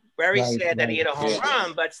 whoopee-doo. Very sad that he hit a home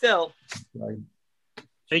run, but still.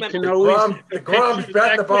 They can always. Grom's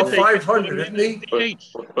batting about 500, isn't he?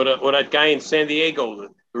 But that guy in San Diego, the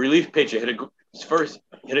relief pitcher, hit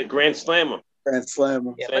a grand slammer. Grand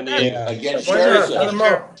slammer. Against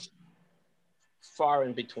Scherzer. Far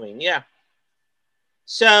in between,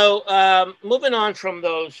 So moving on from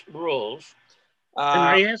those rules. Can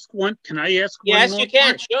I ask one? Yes, you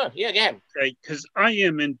can. Sure. Yeah, again. Okay, because I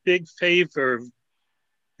am in big favor of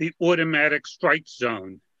the automatic strike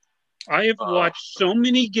zone. I have watched so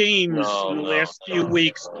many games in the last few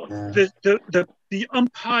weeks. The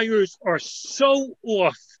umpires are so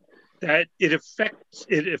off that it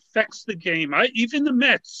affects the game. Even the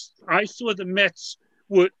Mets. I saw the Mets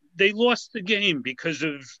they lost the game because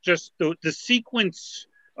of just the sequence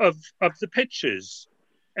of the pitches.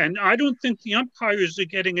 And I don't think the umpires are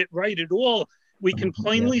getting it right at all. We can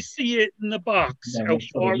plainly see it in the box, how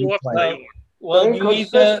far off they are. Well,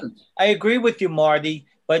 I agree with you, Marty,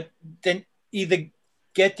 but then either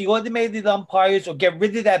get the automated umpires or get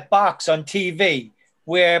rid of that box on TV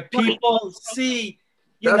where people see,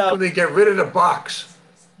 Definitely get rid of the box.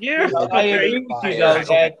 Yeah. I agree with you, though,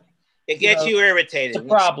 that it gets you irritated. It's a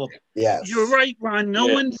problem. Yes. You're right, Ron. No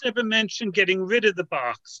one's ever mentioned getting rid of the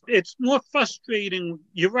box. It's more frustrating.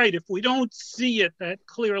 You're right. If we don't see it that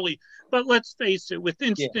clearly, but let's face it, with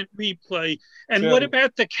instant replay. And what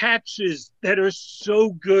about the catches that are so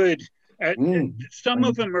good? Some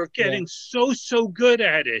of them are getting so good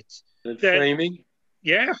at it. The framing?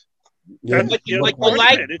 Yeah.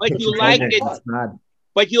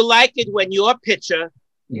 But you like it when your pitcher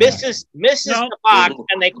misses the box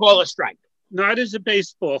and they call a strike. Not as a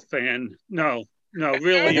baseball fan. No,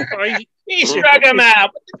 really. He struck him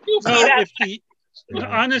out.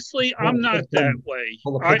 Honestly, I'm not that way.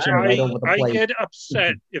 I get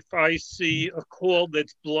upset if I see a call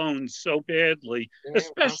that's blown so badly,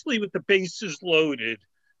 especially with the bases loaded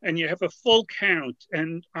and you have a full count.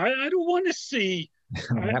 And I don't want to see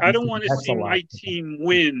my team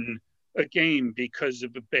win a game because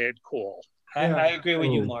of a bad call. I agree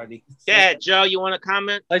with you, Marty. Yeah, Joe, you want to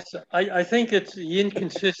comment? I think it's the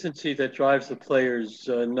inconsistency that drives the players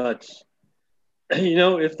nuts.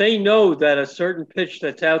 If they know that a certain pitch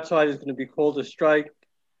that's outside is going to be called a strike,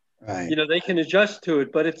 they can adjust to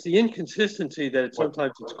it. But it's the inconsistency that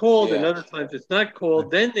sometimes it's called and other times it's not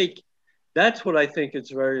called. Then that's what I think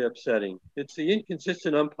is very upsetting. It's the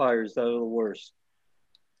inconsistent umpires that are the worst.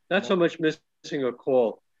 Not so much missing a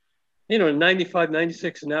call. 95,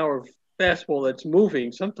 96 an hour of fastball that's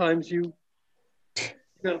moving. Sometimes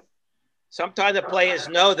Sometimes the players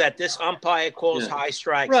know that this umpire calls high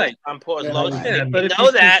strikes, right? Umpires low strikes. Yeah, but they know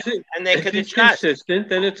that, and they if can he's adjust. consistent,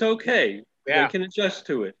 then it's okay. Yeah. They can adjust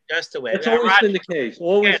to it. Adjust to it. That's always been the case.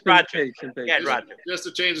 Always been the case. Just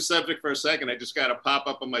to change the subject for a second, I just got a pop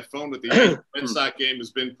up on my phone with the Red Sox game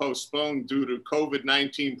has been postponed due to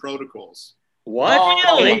COVID-19 protocols. What?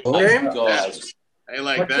 Really? Oh, God. I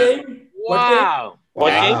like what that. Game? Wow.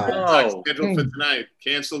 What game? Wow. Scheduled for tonight.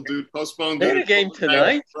 Canceled due, postponed. They had a game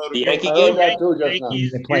tonight? The Yankee game?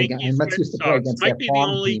 Yankees, Red Sox might be the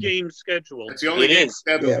only game scheduled. It's the only game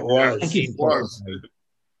scheduled. It was.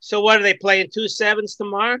 So what are they playing? 2-7s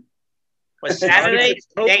tomorrow? What, Saturday?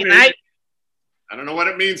 Day night? I don't know what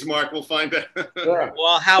it means, Mark. We'll find out.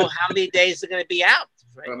 Well, how many days are going to be out?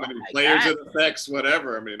 How many players it affects,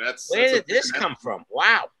 whatever. I mean, where did this come from?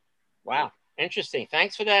 Wow. Interesting.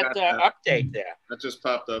 Thanks for that update there. That just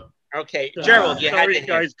popped up. Okay, Gerald, you sorry, had to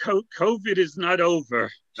guys. COVID is not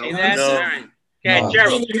over. See that? No. Right. Okay,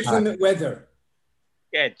 Gerald. Inclement weather.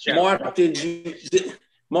 Yeah, Gerald.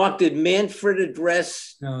 Mark, did Manfred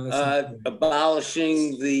address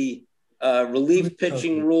abolishing the relief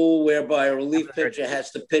pitching rule, whereby a relief pitcher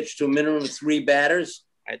has to pitch to a minimum of 3 batters?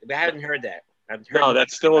 I haven't heard that. No,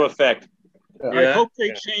 that's still in effect. I hope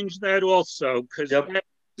they change that also, because I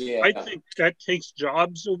think that takes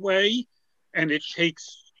jobs away, and it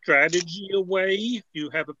takes strategy away. You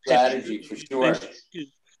have a strategy for sure.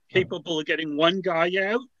 Is capable of getting one guy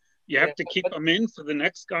out. You have to keep him in for the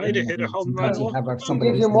next guy to hit a home run. It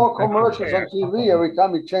gives you more commercials on TV every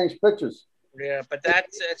time you change pitches. Yeah, but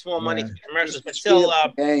that's more money for commercials. But still,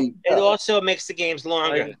 it also makes the games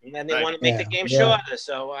longer, and then they want to make the game shorter.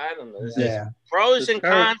 So I don't know. There's pros and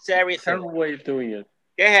cons to everything. Terrible way of doing it.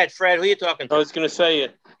 Go ahead, Fred. Who are you talking to? I was going to say,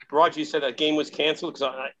 Roger, you said that game was canceled because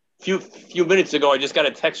few minutes ago I just got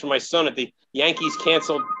a text from my son that the Yankees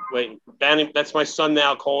canceled. Wait, that's my son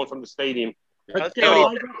now calling from the stadium.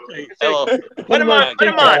 Hello. Put him on. Put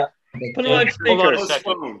him on. Put him on speaker. Hold on a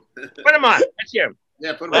second. Put him on. Let's hear him.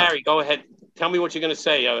 Yeah, put him Larry, on. Go ahead. Tell me what you're going to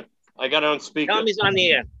say. I got it on speaker. Tell him he's on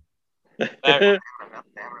the air. Larry.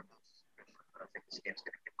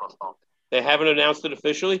 They haven't announced it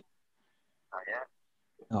officially? Not yet.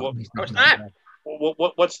 No, it's not.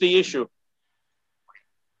 What's the issue?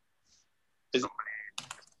 You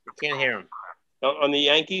can't hear him. On the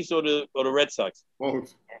Yankees or the Red Sox?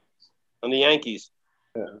 Both. On the Yankees.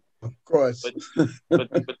 Yeah, of course. But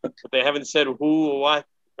they haven't said who or what,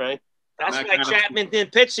 right? That's why Chapman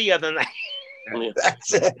didn't pitch the other night.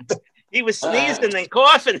 That's it. He was sneezing and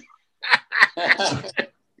coughing.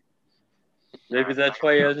 Maybe that's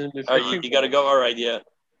why he hasn't been pitching. You got to go. All right, yeah.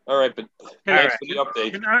 All right, but thanks for the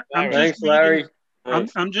update. Thanks, Larry.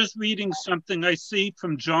 I'm just reading something I see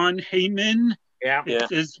from John Heyman. Yeah. It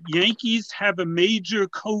says Yankees have a major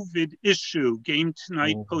COVID issue. Game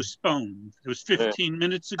tonight postponed. It was 15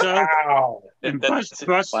 minutes ago. Wow. And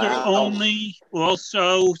Buster Olney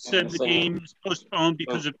also said the game was postponed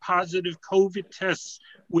because of positive COVID tests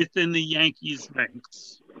within the Yankees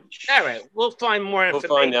ranks. All right, we'll find more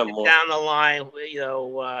information down the line. You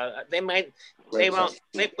know, they won't.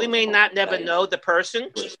 We may not never know the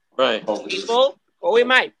person, right? People, or we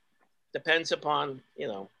might. Depends upon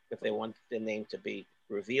if they want the name to be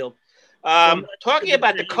revealed. Talking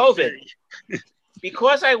about the COVID,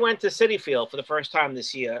 because I went to Citi Field for the first time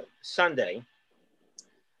this year, Sunday.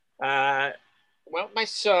 My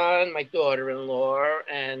son, my daughter-in-law,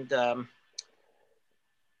 and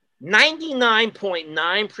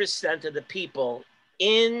 99.9% of the people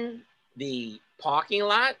in the parking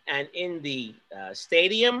lot and in the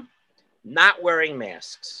stadium not wearing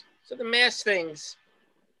masks. So the mask things,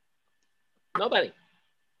 nobody.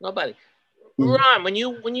 Ron, when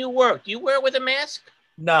you work, do you wear with a mask?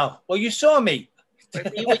 No. Well, you saw me.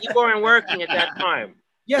 You weren't working at that time.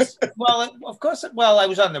 Yes. Well, of course. Well, I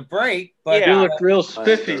was on the break, but you look real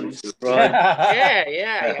spiffy, Ron.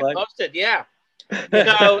 Yeah. I posted. Yeah.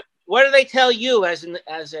 What do they tell you as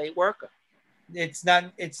a worker? It's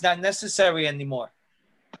not necessary anymore.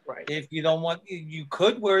 Right. If you don't want, you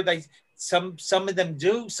could wear. Some of them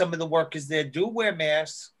do. Some of the workers there do wear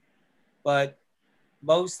masks, but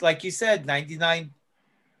most, like you said, 99.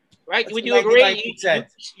 Right? Would you agree?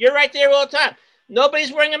 You're right there all the time.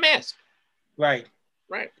 Nobody's wearing a mask. Right.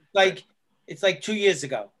 It's like 2 years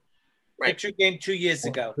ago. Right. Picture game 2 years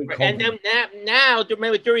ago. Right. And then now,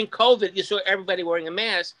 remember during COVID, you saw everybody wearing a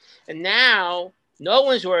mask, and now no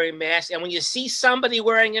one's wearing a mask. And when you see somebody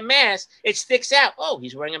wearing a mask, it sticks out. Oh,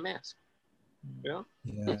 he's wearing a mask. Yeah.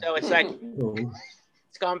 So it's like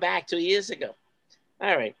it's gone back 2 years ago.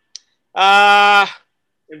 All right.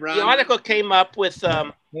 The article came up with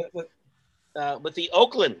the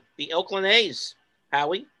Oakland A's,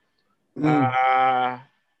 Howie. that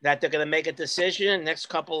they're going to make a decision in the next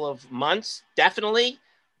couple of months, definitely,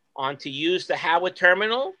 on to use the Howard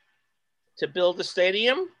Terminal to build the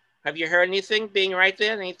stadium. Have you heard anything being right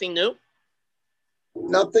there? Anything new?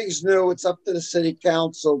 Nothing's new. It's up to the city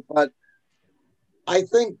council, but I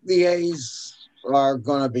think the A's are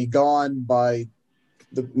going to be gone by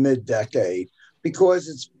the mid-decade because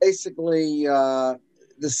it's basically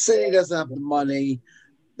the city doesn't have the money.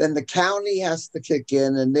 Then the county has to kick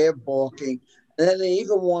in, and they're balking. And then they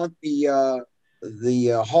even want the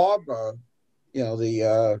harbor,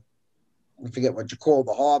 I forget what you call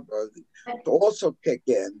the harbor, to also kick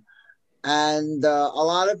in. And a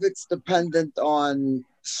lot of it's dependent on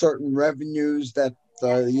certain revenues that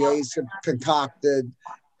the A's have concocted,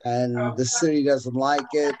 and the city doesn't like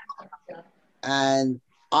it. And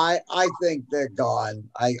I think they're gone.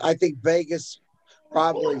 I think Vegas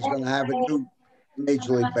probably is going to have a new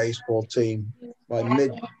Major League Baseball team by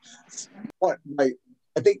I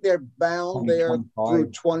think they're bound there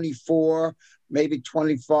through 24, maybe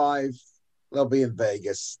 25. They'll be in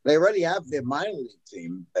Vegas. They already have their minor league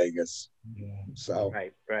team in Vegas. So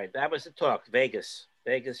right. That was the talk. Vegas.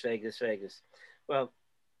 Well,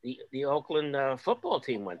 the Oakland football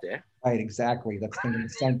team went there. Right, exactly. That's thinking the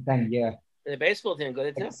same thing. Yeah. The baseball team go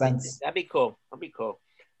there too. Makes sense. That'd be cool.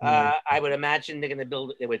 I would imagine they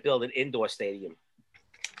would build an indoor stadium.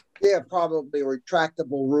 Yeah, probably a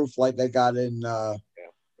retractable roof like they got in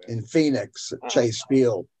Phoenix at Chase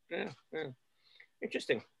Field. Yeah.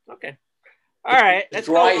 Interesting. Okay. All right. Let's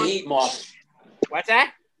dry heat, Mark. What's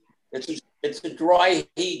that? It's a dry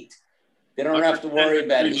heat. They don't have to worry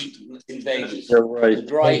about heat in Vegas. You're right. It's a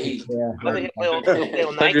dry heat. Yeah.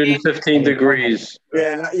 115 degrees.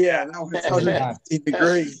 Yeah. No, it's 115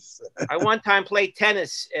 degrees. I one time played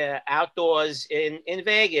tennis outdoors in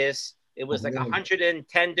Vegas. It was like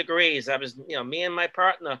 110 degrees. I was, me and my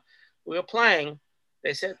partner, we were playing.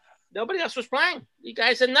 They said, nobody else was playing. You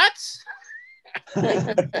guys are nuts. We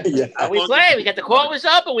played. We got the court was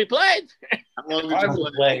up and we played. How long did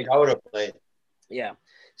you play? I would have played. Yeah.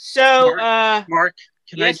 So, Mark,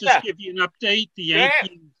 can I just give you an update? The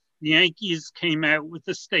Yankees came out with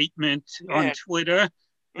a statement on Twitter.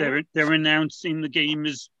 They're announcing the game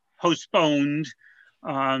is postponed,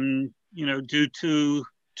 due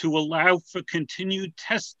to allow for continued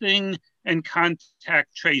testing and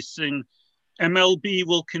contact tracing. MLB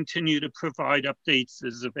will continue to provide updates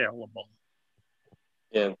as available.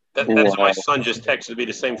 Yeah, that's what my son just texted me,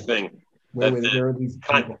 the same thing.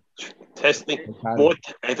 Testing more.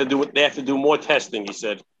 They have to do more testing. He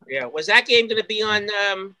said. Yeah, was that game going to be on?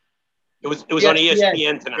 It was on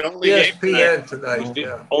ESPN tonight. ESPN tonight.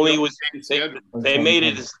 Yeah. Only was they made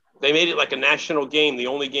it like a national game. The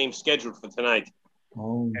only game scheduled for tonight.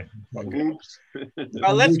 Oh.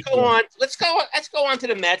 Let's go on. Let's go on to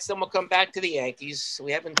the Mets. Then we'll come back to the Yankees.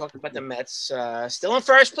 We haven't talked about the Mets. Still in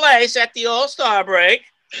first place at the All-Star break.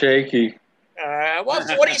 Shaky.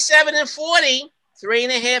 47 and 40.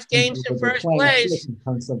 3.5 games in first place.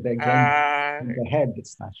 The head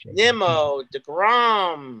gets not shaky. Nimmo,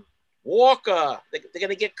 DeGrom, Walker. They're going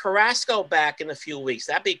to get Carrasco back in a few weeks.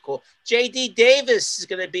 That'd be cool. J.D. Davis is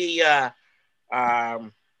going to be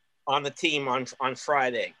on the team on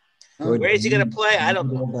Friday. Where is he going to play? I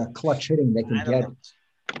don't know. The clutch hitting they can get.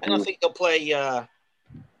 I don't think he'll play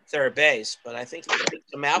third base, but I think he'll get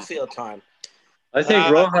some outfield time. I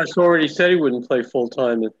think Rojas already said he wouldn't play full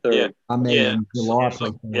time at third. Yeah,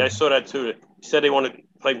 I saw that too. He said they want to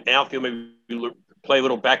play outfield, maybe play a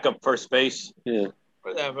little backup first base. Yeah,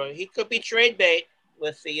 whatever. He could be trade bait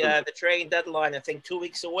with the trading deadline. I think 2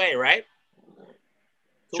 weeks away, right?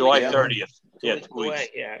 July 30th. Yeah, 2 weeks.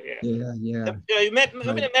 Yeah. Yeah. Remember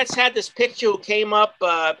the Mets had this pitcher who came up.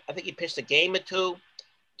 I think he pitched a game or two.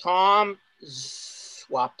 Tom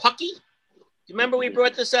Swapucky. Do you remember we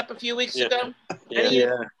brought this up a few weeks ago?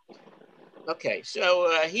 Yeah. Okay,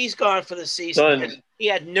 so he's gone for the season. He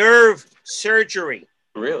had nerve surgery.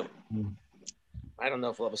 Really? I don't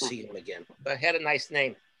know if we'll ever see him again, but had a nice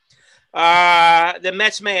name. The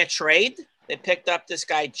Mets made a trade. They picked up this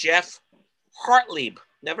guy, Jeff Hartlieb.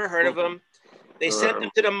 Never heard of him. They sent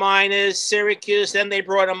him to the minors, Syracuse. Then they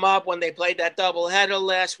brought him up when they played that doubleheader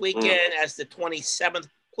last weekend as the 27th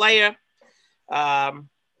player. And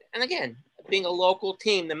again, being a local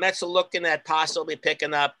team, the Mets are looking at possibly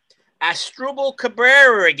picking up Asdrubal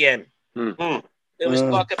Cabrera again. There was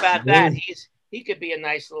talk about that. He could be a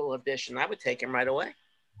nice little addition. I would take him right away.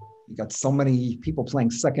 You got so many people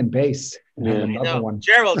playing second base. Another one.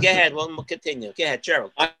 Gerald, go ahead. We'll continue. Go ahead,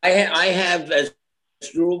 Gerald. I have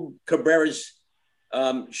Asdrubal Cabrera's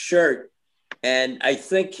shirt, and I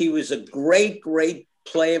think he was a great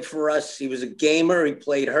player for us. He was a gamer. He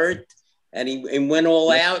played hurt. and he went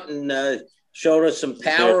all out and showed us some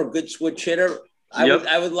power, a good switch hitter.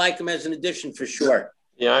 I would like him as an addition for sure.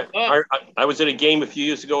 Yeah, I was at a game a few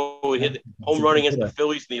years ago. We hit home run against the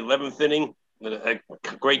Phillies in the 11th inning. A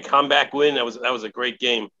great comeback win. That was a great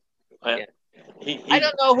game. I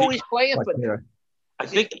don't know who he's playing for.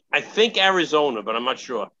 I think Arizona, but I'm not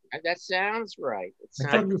sure. That sounds right.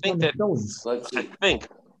 I think.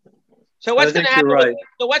 So what's going to happen? Right.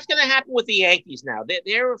 So what's going to happen with the Yankees now?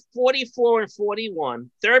 They're 44-41,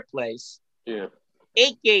 third place. Yeah.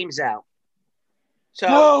 8 games out. So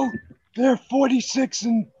no, they're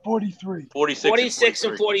 46-43.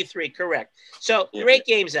 46-43, correct. So they're 8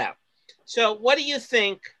 games out. So what do you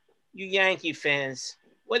think, you Yankee fans?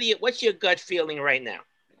 What's your gut feeling right now?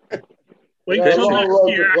 They don't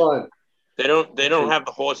have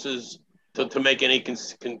the horses to make any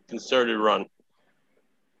concerted run.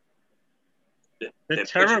 They're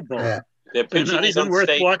terrible. Their pitching not even worth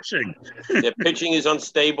watching. Their pitching is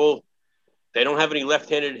unstable. They don't have any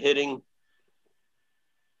left-handed hitting.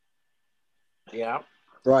 Yeah.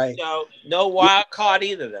 Right. So no wild card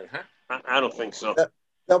either then, huh? I don't think so.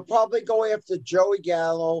 They'll probably go after Joey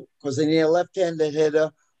Gallo because they need a left-handed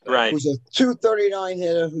hitter. Right. Who's a 239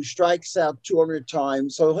 hitter who strikes out 200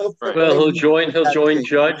 times. So he'll join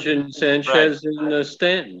Judge and Sanchez and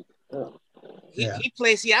Stanton. Oh. He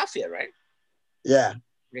plays the outfield, right? Yeah.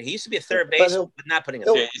 He used to be a third base, but not putting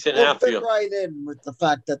it. He's an outfield. Fit right in with the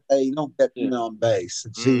fact that they don't get on base.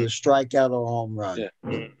 It's either strikeout or home run. Yeah.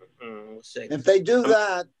 If they do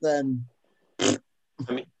that, then I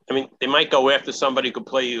mean, they might go after somebody who could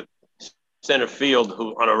play center field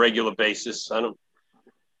who on a regular basis. I don't.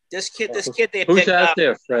 This kid they who's picked out up.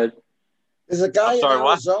 there, Fred? There's a guy in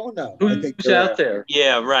Arizona. Who's out there?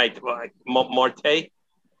 Yeah, right. Marte.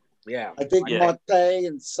 Yeah, I think Marte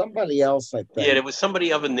and somebody else. I think. Yeah, there was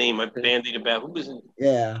somebody other name I bandied about. Who was in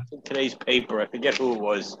today's paper? I forget who it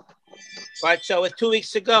was. Right. So with 2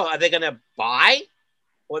 weeks to go, are they going to buy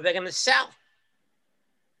or are they going to sell?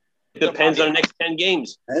 It depends on the next 10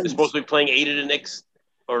 games. They're supposed to be playing 8 of the next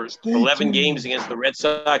or 11 games against the Red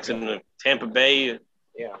Sox and the Tampa Bay.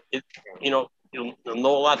 Yeah. You'll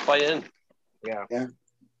know a lot by then. Yeah.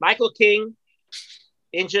 Michael King,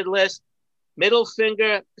 injured list, middle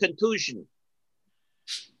finger contusion.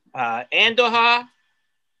 Andujar,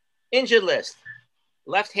 injured list,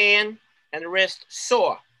 left hand and wrist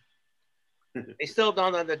sore. They still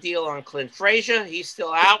don't know the deal on Clint Frazier. He's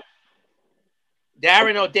still out.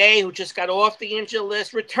 Darren O'Day, who just got off the injured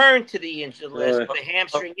list, returned to the injured list with a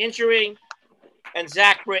hamstring injury. And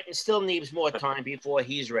Zach Britton still needs more time before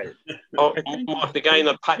he's ready. Oh, Mark, the guy in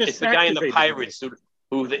the Pirates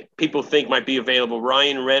who people think might be available.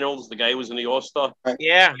 Ryan Reynolds, the guy who was in the All-Star.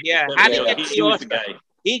 Yeah. How did he get to the All-Star?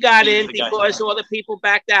 He got in because all the people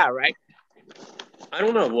backed out, right? I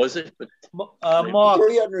don't know. Was it? Mark,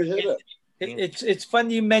 it's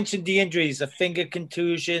funny you mentioned the injuries, a finger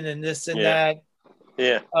contusion and this and that.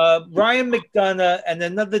 Yeah. Ryan McDonough and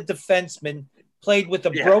another defenseman played with a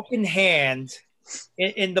broken hand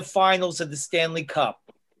in the finals of the Stanley Cup.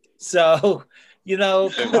 So, come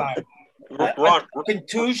on. Ron,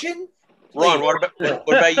 contusion? Ron, what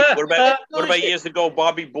about years ago,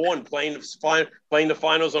 Bobby Bourne playing the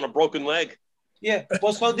finals on a broken leg? Yeah,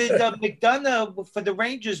 well, so did McDonough for the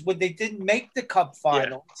Rangers when they didn't make the Cup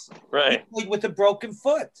finals. Yeah. Right. He played with a broken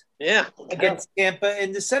foot. Yeah. Against Tampa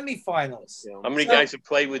in the semifinals. How many guys have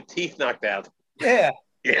played with teeth knocked out? Yeah.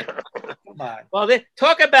 Yeah. Come on. Well,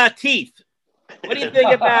 talk about teeth. What do you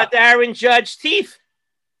think about Aaron Judge's teeth?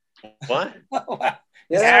 What?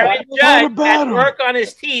 Aaron Judge had work on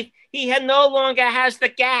his teeth. He no longer has the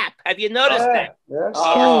gap. Have you noticed that? Yes.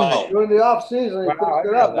 Oh. During the off season, he fixed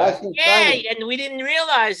it up. Nice and shiny. And we didn't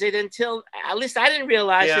realize it until, at least I didn't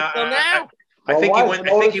realize it until now. I think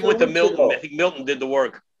he went to Milton. I think Milton did the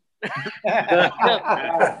work.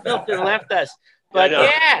 Milton left us. But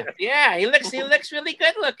he looks really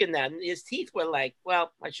good looking now. His teeth were like,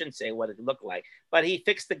 well, I shouldn't say what it looked like, but he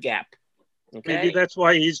fixed the gap. Okay? Maybe that's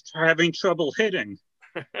why he's having trouble hitting.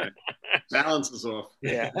 Balance is off.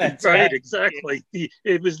 Yeah, right. Exactly.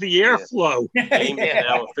 It was the airflow.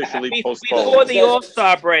 Now officially postponed. Before the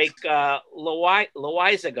All-Star break,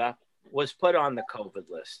 Loizaga was put on the COVID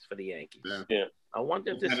list for the Yankees. Yeah. I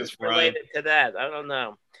wonder if this is related to that. I don't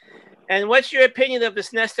know. And what's your opinion of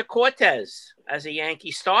this Nestor Cortez as a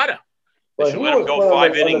Yankee starter? Well, he let him go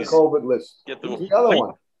 5 innings. On the COVID list. Get the other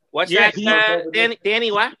one. What's that?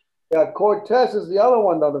 Danny, what? Yeah, Cortez is the other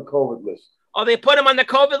one on the COVID list. Oh, they put him on the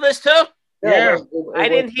COVID list too? Yeah. I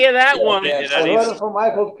didn't hear that one. I heard it from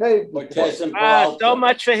Michael Cave. So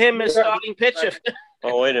much for him as starting pitcher.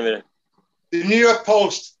 Oh, wait a minute. The New York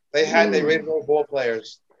Post, they rated all ball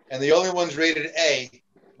players. and the only ones rated A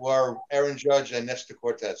were Aaron Judge and Nestor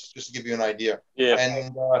Cortez, just to give you an idea. Yeah.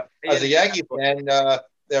 And as a Yankee fan,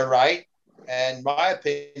 they're right. And my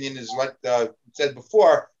opinion is what said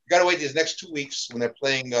before. You got to wait these next 2 weeks when they're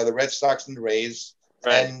playing the Red Sox and the Rays,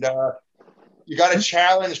 and you got to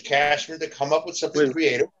challenge Cashman to come up with something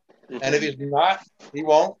creative. And if he's not, he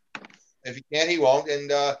won't. If he can't, he won't. And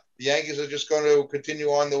the Yankees are just going to continue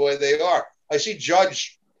on the way they are. I see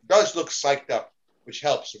Judge does look psyched up, which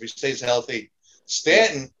helps if he stays healthy.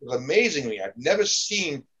 Stanton, amazingly, I've never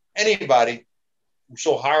seen anybody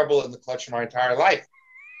so horrible in the clutch in my entire life.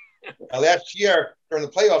 Now, last year, during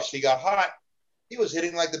the playoffs, he got hot. He was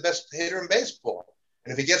hitting like the best hitter in baseball.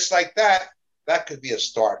 And if he gets like that, that could be a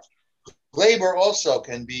start. Glaber also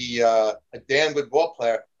can be a damn good ball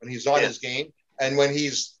player when he's on his game. And when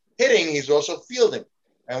he's hitting, he's also fielding.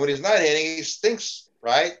 And when he's not hitting, he stinks,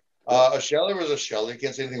 right? A Scheller is a Scheller. You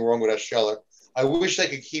can't say anything wrong with a Scheller. I wish they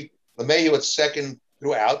could keep LeMahieu at second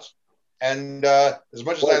throughout. And as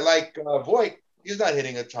much as I like Voit, he's not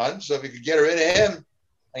hitting a ton. So if you could get rid of him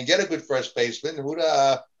and get a good first baseman, who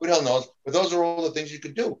the hell knows? But those are all the things you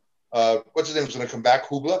could do. What's his name is going to come back?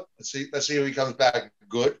 Hubler. Let's see if he comes back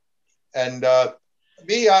good. And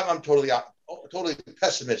me, I'm totally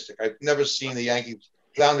pessimistic. I've never seen the Yankees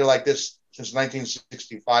flounder like this since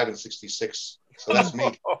 1965 and 66. So that's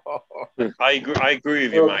me. I agree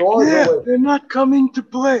with you, Mike. Yeah, they're not coming to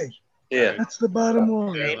play. Yeah, that's the bottom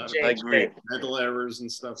line. I agree. Mental errors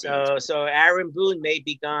and stuff. So Aaron Boone may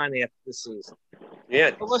be gone after the season.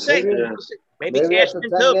 Yeah, but we'll see. Maybe Cashman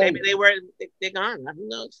too. Maybe they're gone. Who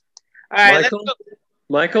knows? All right,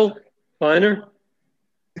 Michael Feiner.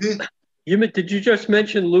 Did you just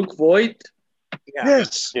mention Luke Voit? Yeah.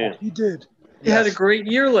 Yes, he did. He had a great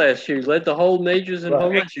year last year. He led the whole majors in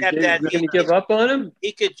home runs. You're going to give up on him?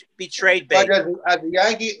 He could be trade bait. As a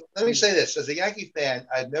Yankee, let me say this. As a Yankee fan,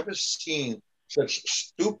 I've never seen such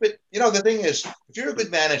stupid. The thing is, if you're a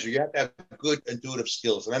good manager, you have to have good intuitive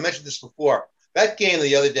skills. And I mentioned this before. That game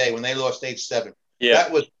the other day when they lost 8-7,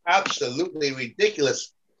 that was absolutely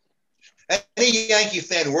ridiculous. Any Yankee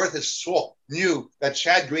fan worth his salt knew that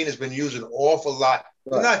Chad Green has been used an awful lot.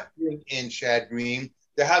 They're not bringing in Chad Green.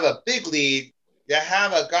 They have a big lead. You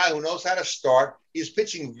have a guy who knows how to start. He's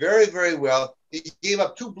pitching very, very well. He gave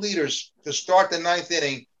up 2 bleeders to start the 9th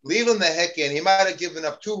inning. Leave him the heck in. He might have given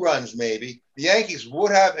up 2 runs, maybe. The Yankees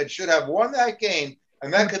would have and should have won that game,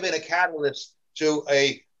 and that could have been a catalyst to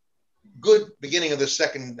a good beginning of the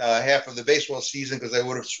second half of the baseball season because they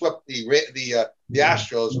would have swept the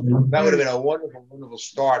Astros. That would have been a wonderful, wonderful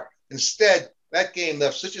start. Instead, that game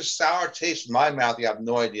left such a sour taste in my mouth. You have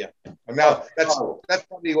no idea. And now that's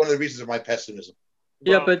probably one of the reasons of my pessimism.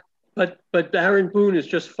 Yeah, but Aaron Boone is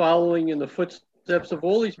just following in the footsteps of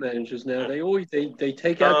all these managers now. They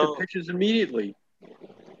take out the pitchers immediately.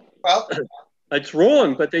 Well, it's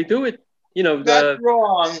wrong, but they do it. That's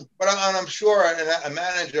wrong, but I'm sure a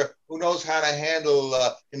manager who knows how to handle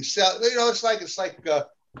himself. It's like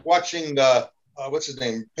watching what's his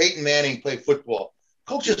name, Peyton Manning play football.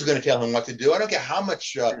 Coach is going to tell him what to do. I don't care how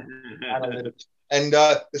much analytics. And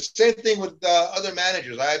the same thing with other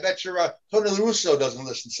managers. I bet you Tony La Russa doesn't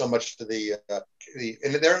listen so much to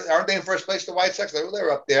and aren't they in first place, the White Sox?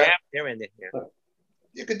 They're up there. Yeah, they're in there. Yeah.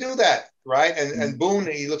 You could do that, right? And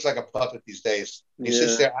Boone, he looks like a puppet these days. He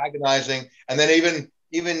sits there agonizing, and then even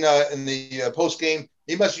in the post game,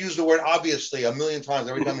 he must use the word obviously a million times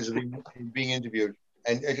every time he's being interviewed.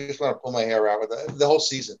 And I just want to pull my hair out with the whole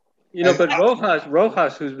season. But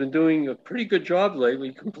Rojas, who's been doing a pretty good job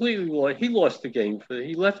lately, he lost the game.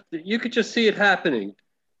 He left. You could just see it happening.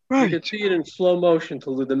 Right. You could see it in slow motion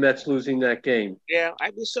to the Mets losing that game. Yeah,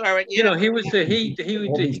 I saw it. He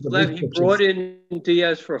brought in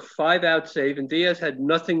Diaz for a 5-out save, and Diaz had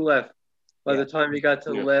nothing left by the time he got to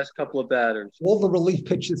the last couple of batters. All the relief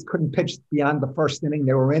pitchers couldn't pitch beyond the first inning.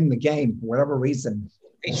 They were in the game for whatever reason.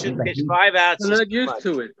 They should pitch 5 outs. They're not used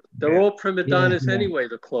to it. They're all prima donnas anyway,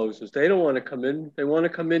 the closers. They don't want to come in. They want to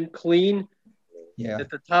come in clean at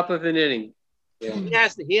the top of an inning. Yeah.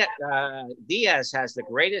 Diaz has the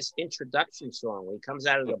greatest introduction song when he comes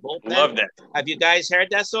out of the bullpen. Love that. Have you guys heard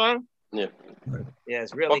that song? Yeah. Yeah,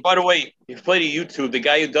 it's really. Oh, by the way, if you play the YouTube, the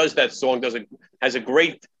guy who does that song has a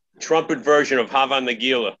great trumpet version of Hava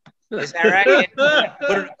Nagila. Is that right?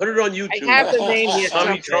 put it on YouTube. I have the name here.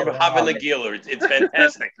 Tommy Trumpet, Hava Nagila. It's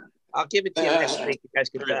fantastic. I'll give it to you next week. You guys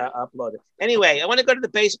can upload it. Anyway, I want to go to the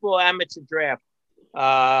baseball amateur draft.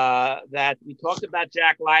 That we talked about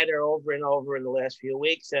Jack Leiter over and over in the last few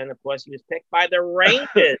weeks, and of course he was picked by the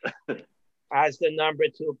Rangers as the number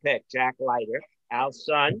 2 pick. Jack Leiter, Al's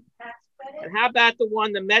son. And how about the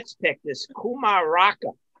one the Mets picked, this Kumar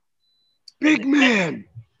Rocker? Big man.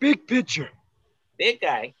 Big pitcher. Big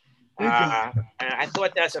guy. And I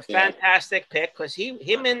thought that's a fantastic pick because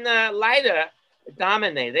him and Leiter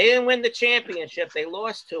dominated. They didn't win the championship. They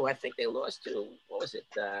lost to, I think they lost to, what was it?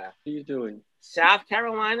 What are you doing? South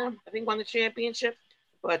Carolina, I think, won the championship.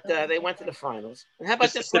 But they went to the finals. And how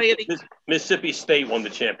about the play of the Mississippi State won the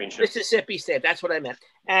championship. Mississippi State, that's what I meant.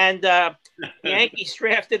 And the Yankees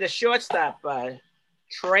drafted a shortstop,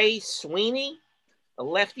 Trey Sweeney, a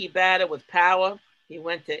lefty batter with power. He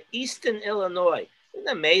went to Easton, Illinois. Isn't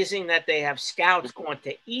it amazing that they have scouts going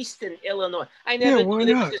to Easton, Illinois? I never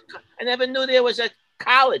knew there was a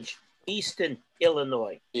college, Easton,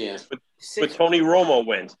 Illinois. Yeah. But Tony Romo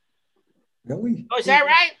went. Really? Oh, is that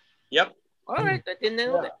right? Yep. All right, I didn't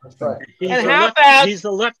know that. That's right. He's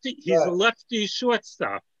a lefty. He's a lefty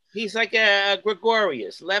shortstop. He's like a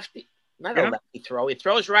Gregorius, lefty. Not a lefty throw. He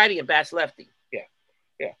throws righty and bats lefty.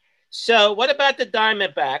 Yeah. So what about the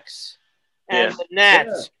Diamondbacks and the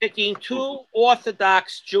Nats picking two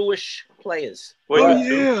Orthodox Jewish players?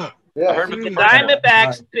 Yeah. The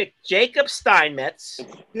Diamondbacks picked Jacob Steinmetz,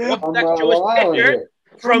 Orthodox Jewish pitcher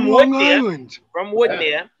from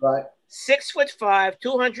Woodmere. Right. 6'5",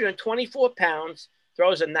 224 pounds,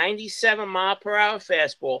 throws a 97-mile-per-hour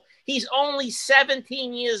fastball. He's only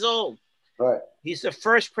 17 years old. Right. He's the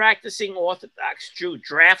first practicing Orthodox Jew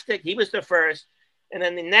drafted. He was the first. And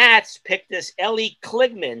then the Nats picked this Ellie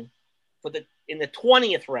Kligman in the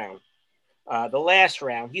 20th round, the last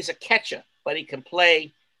round. He's a catcher, but he can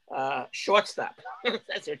play shortstop.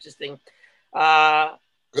 That's interesting.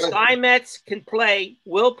 Steinmetz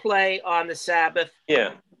will play on the Sabbath.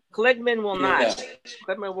 Yeah. Kligman will not.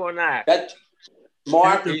 Kligman will not.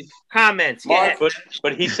 Mark comments. Mark,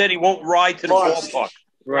 but he said he won't ride to the ballpark.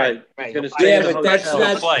 Right. Right. But that's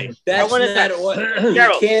not. That's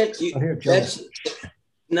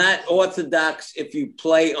not orthodox if you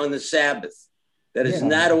play on the Sabbath. That is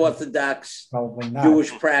not orthodox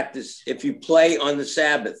Jewish practice if you play on the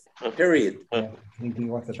Sabbath. Period. Completely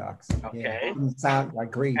orthodox. Okay. I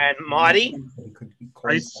agree. And Marty?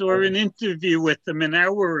 I saw an interview with him an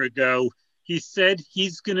hour ago. He said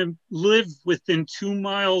he's going to live within 2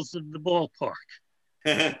 miles of the ballpark.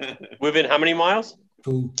 Within how many miles?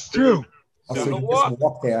 2. Also,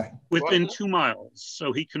 walk there. Within 2 miles,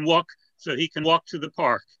 so he can walk. So he can walk to the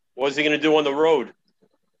park. What's he going to do on the road?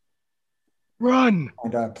 Run.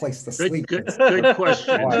 And a place to sleep. Good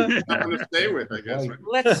question. I'm going to stay with, I guess. Right?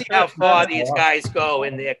 Let's see how far these guys go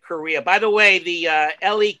in their career. By the way, the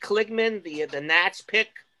Ellie Kligman, the Nats pick,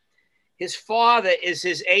 his father is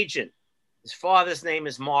his agent. His father's name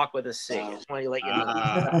is Mark with a C. I just want to let you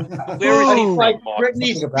know. Where is he from?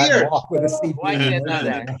 Britney Spears. Why can't I know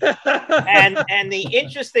that? And the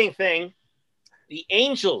interesting thing, the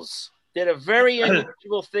Angels did a very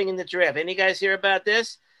unusual thing in the draft. Any guys hear about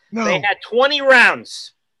this? No. They had 20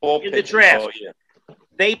 rounds in the draft.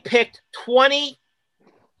 They picked 20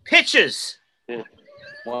 pitchers.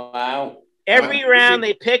 Wow. Every round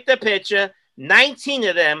they picked a pitcher. 19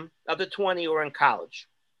 of them of the 20 were in college.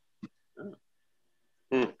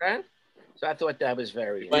 Okay? So I thought that was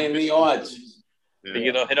very playing the odds.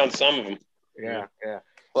 You know, hit on some of them. Yeah.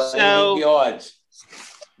 Playing the odds.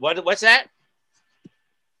 What's that?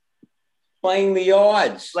 Playing the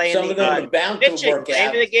odds. Playing some the of them odds. are bound pitching. to work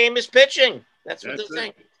out. Maybe the game is pitching. That's what they're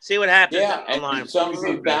saying. See what happens. Yeah, and some of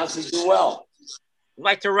them are bound to do well. I'd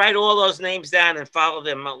like to write all those names down and follow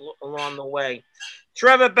them along the way.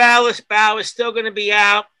 Trevor Bauer is still going to be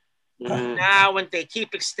out. Now, when they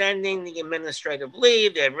keep extending the administrative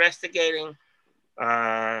leave, they're investigating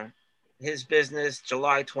his business.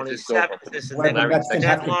 July 27th. This is the Mets didn't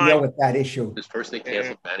have to deal with that issue. This first they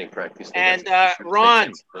canceled batting practice. And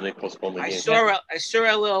Ron, I saw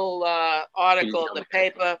a little article in the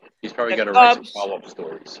paper. He's probably got to write some follow-up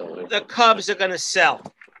stories. So the Cubs are going to sell.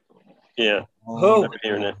 Yeah. Who?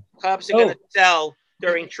 Cubs are going to sell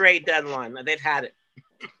during trade deadline. They've had it.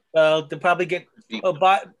 Well, they'll probably get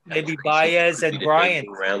maybe Baez and Bryant.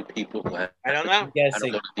 Around people. I don't know. I'm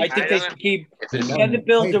guessing. I think they should keep the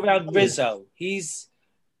build around Rizzo. He's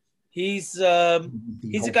a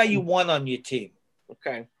guy you want on your team.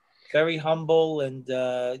 Okay. Very humble and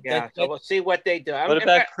so we'll see what they do. What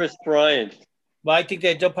about Chris Bryant? Well, I think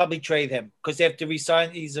they'll probably trade him because they have to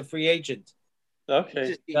resign. He's a free agent.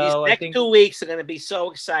 Okay. These next 2 weeks are going to be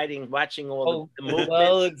so exciting watching all the movement.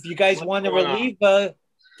 Well, if you guys want a reliever,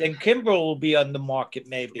 then Kimbrel will be on the market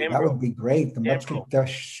maybe. That would be great. The Mets could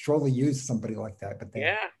surely use somebody like that. But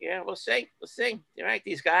we'll see. All right,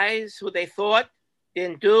 these guys who they thought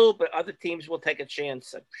didn't do, but other teams will take a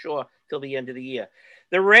chance, I'm sure, till the end of the year.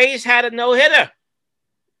 The Rays had a no-hitter.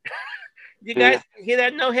 You guys hear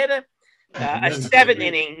that no-hitter? A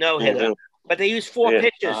 7-inning no-hitter. But they used 4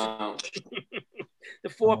 pitches. The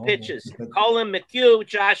 4 pitches. Colin McHugh,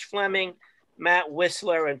 Josh Fleming, Matt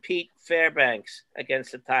Whistler, and Pete Fairbanks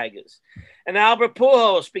against the Tigers. And Albert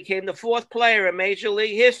Pujols became the 4th player in Major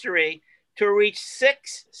League history to reach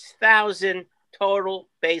 6,000 total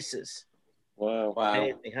bases. Wow.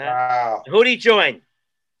 Amazing, huh? Wow. Who did he join?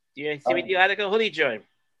 Do you see the article? Who did he join?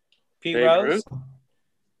 Pete Rose?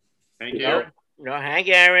 Hank Aaron. No, Hank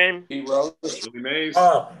Aaron. Pete Rose. Willie Mays.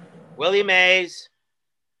 Willie Mays.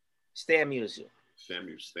 Stan Musial.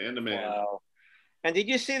 Stan the man. Wow. And did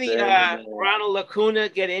you see the Ronald Acuna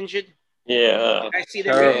get injured? Yeah. I see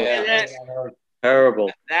that.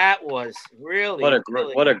 Terrible. That was really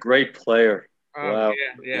what a great player. Wow.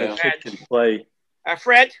 Yeah. That kid can play.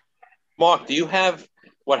 Fred? Mark, do you have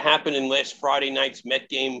what happened in last Friday night's Met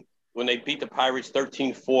game when they beat the Pirates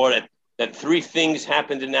 13-4? That 3 things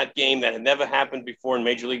happened in that game that had never happened before in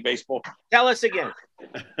Major League Baseball? Tell us again.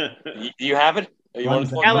 You have it? You want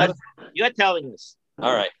to tell us? You're telling us.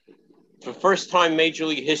 All right. For the first time in Major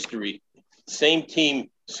League history, same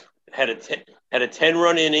team had a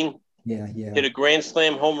 10-run inning, hit a grand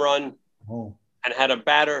slam home run, and had a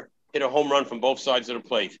batter hit a home run from both sides of the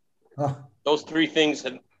plate. Those 3 things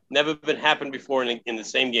had never been happened before in the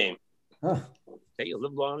same game. Okay, you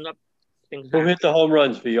live long enough. Who hit the home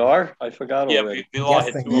runs? VR? I forgot already. VR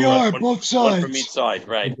hit VR, both sides. One from each side,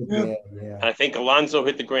 right. Yeah. And I think Alonso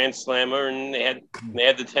hit the grand slammer, and they had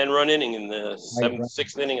the 10-run inning in the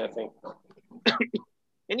 6th inning, I think.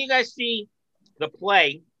 And you guys see the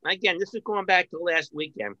play. Again, this is going back to last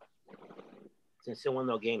weekend, since there were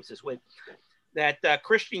no games this week, that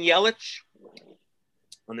Christian Yelich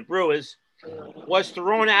on the Brewers was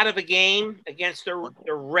thrown out of a game against the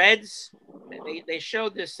Reds. They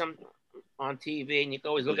showed this on TV, and you can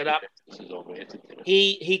always look it up.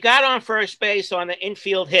 He got on first base on an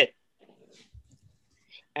infield hit,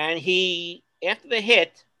 and after the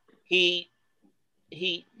hit, he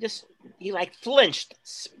flinched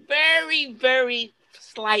very, very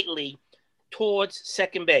slightly towards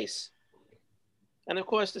second base, and of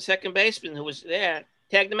course the second baseman who was there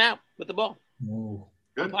tagged him out with the ball.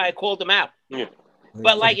 Umpire called him out. Yeah.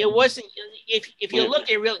 But it wasn't. If you look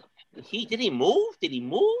at did he move? Did he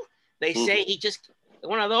move? They say he just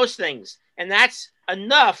one of those things, and that's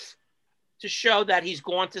enough to show that he's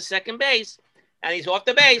gone to second base and he's off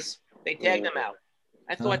the base. They tagged him out.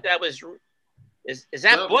 I thought that was. Is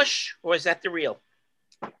that Bush or is that the real?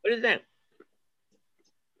 What is that?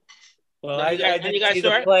 Well, I didn't see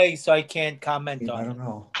the play, so I can't comment on it. I don't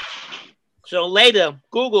know. So later,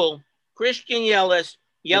 Google Christian Yelich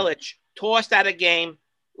tossed out a game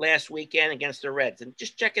last weekend against the Reds, and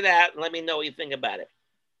just check it out and let me know what you think about it.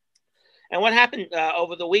 And what happened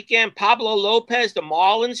over the weekend? Pablo Lopez, the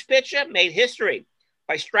Marlins pitcher, made history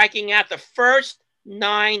by striking out the first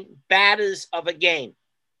 9 batters of a game.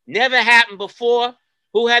 Never happened before.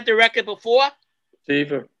 Who had the record before?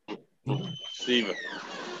 Seaver. No,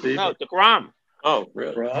 DeGrom. Oh,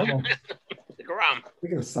 really? DeGrom. I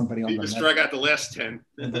think it was somebody on the struck out the last 10.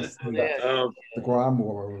 DeGrom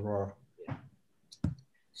or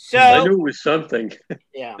So I knew it was something.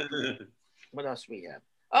 Yeah. What else we have?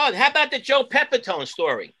 Oh, how about the Joe Pepitone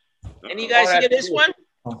story? Any of you guys hear this one?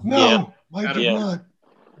 No, I did not.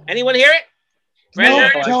 Anyone hear it? No,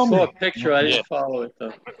 I saw a picture. I didn't follow it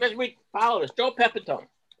though. Let's follow this. Joe Pepitone.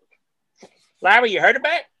 Larry, you heard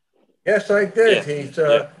about it? Yes, I did.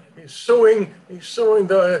 Yeah. He's suing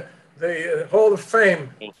the Hall of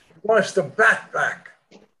Fame. He wants the bat back.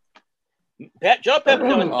 Joe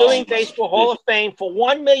Pepitone is suing Baseball Hall of Fame for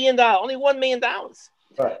 $1 million. Only $1 million.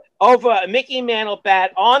 Right. Over a Mickey Mantle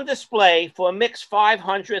bat on display for a Mick's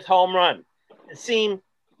 500th home run. It seemed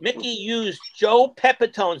Mickey used Joe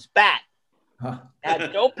Pepitone's bat.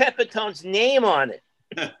 Had Joe Pepitone's name on it.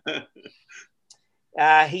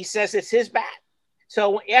 He says it's his bat.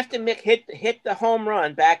 So after Mick hit the home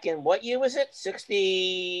run back in, what year was it?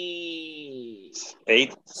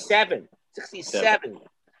 67.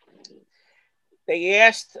 They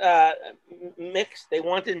asked Mick, they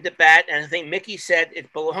wanted him to bat, and I think Mickey said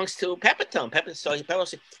it belongs to Pepitone. Pepitone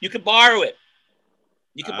said, you could borrow it.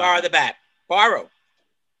 You could borrow the bat. Borrow.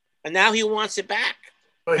 And now he wants it back.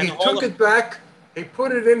 Well, he took it back, he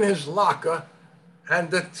put it in his locker,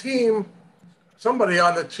 and the team, somebody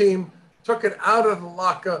on the team, took it out of the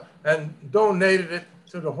locker and donated it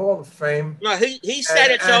to the Hall of Fame. No, he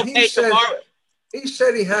said it's okay to borrow it. He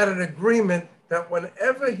said he had an agreement that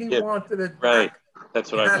whenever he wanted it back,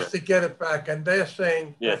 that's what he has to get it back, and they're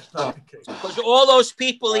saying that's not the case. Because all those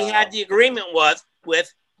people he had the agreement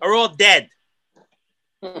with are all dead.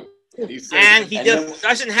 And he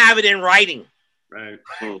doesn't have it in writing. Right.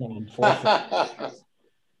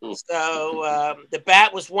 So the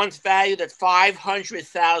bat was once valued at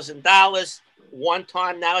 $500,000 one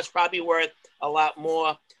time. Now it's probably worth a lot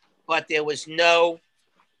more, but there was no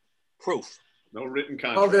proof. No written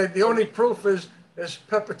contract. Oh, the only proof is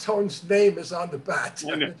Pepitone's name is on the bat.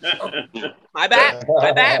 My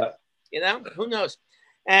bat. You know, who knows?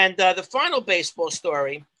 And the final baseball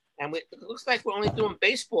story, and it looks like we're only doing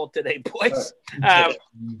baseball today, boys,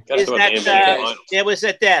 is that there was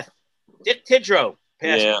a death. Dick Tidrow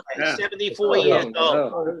passed away, 74 years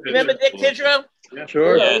old. Remember Dick Tidrow? Yeah.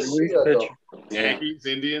 Sure. Yes. Yankees,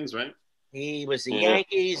 Indians, right? He was the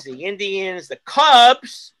Yankees, the Indians, the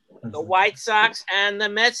Cubs, the White Sox, and the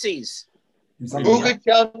Metsies. Who could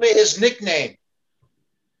tell me his nickname?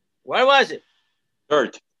 What was it?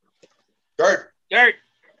 Dirt.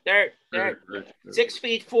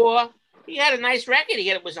 6'4". He had a nice record.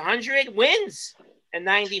 It was 100 wins and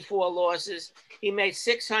 94 losses. He made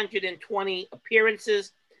 620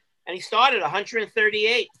 appearances, and he started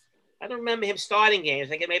 138. I don't remember him starting games.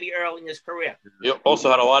 I think maybe early in his career. He also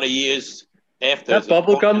had a lot of years after that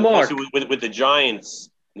bubblegum mark with the Giants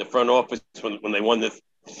in the front office when they won the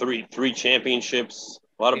three championships.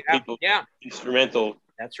 A lot of people instrumental.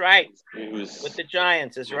 That's right. He was with the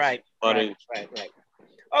Giants. That's right. Right.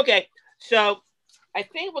 Okay, so I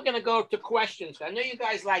think we're going to go to questions. I know you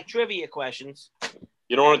guys like trivia questions.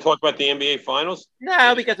 You don't want to talk about the NBA Finals?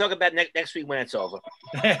 No, we can talk about next week when it's over.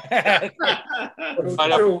 It's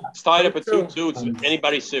tied up at 2-2. It's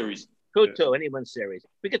anybody's series. 2-2, anyone's series.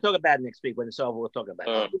 We can talk about it next week when it's over. We'll talk about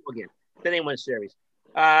it again. It's anyone's series.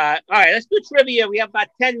 All right, let's do trivia. We have about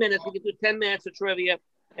 10 minutes. We can do 10 minutes of trivia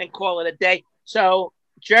and call it a day. So,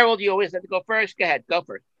 Gerald, you always have to go first. Go ahead. Go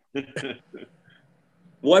first.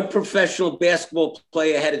 What professional basketball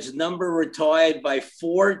player had his number retired by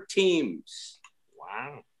 4 teams?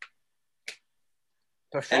 Wow.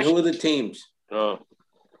 And who are the teams?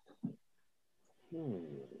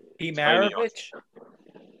 P. Maravich?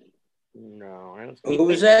 No. I don't Who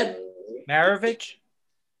was that? Maravich?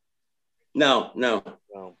 No.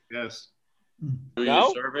 Yes. Who are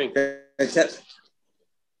you serving?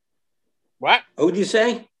 What? Who'd you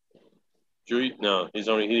say? No, he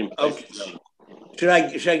didn't play. Should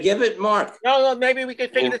I give it, Mark? No, maybe we can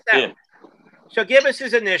figure this out. Yeah. So give us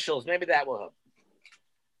his initials. Maybe that will help.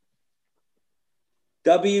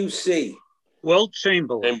 WC. Wilt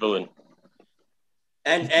Chamberlain.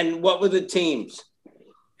 And what were the teams?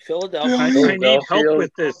 Philadelphia. I need help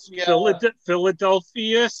with this.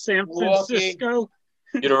 Philadelphia, San Francisco.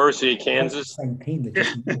 University of Kansas.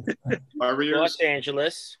 Los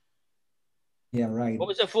Angeles. Yeah, right. What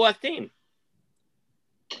was the 4th team?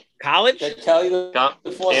 College? Did I tell you the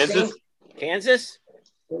 4th team? Kansas?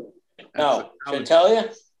 No. Should I tell you?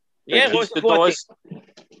 Yeah, what was the 4th team?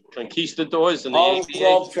 Conquistadors and the Harlem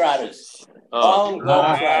Globetrotters. Harlem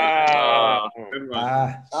Globetrotters.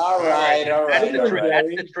 All right.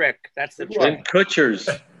 That's the trick. And Kutchers.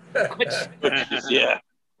 Yeah.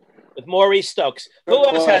 With Maurice Stokes. Who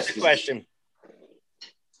else has a question?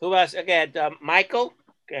 Who else? Again, Michael?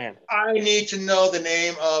 Go ahead. I need to know the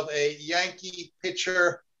name of a Yankee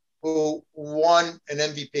pitcher who won an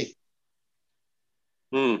MVP.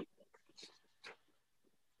 It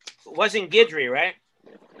wasn't Guidry, right?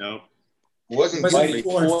 No. It wasn't Guidry.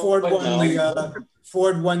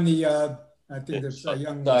 Ford won the I think the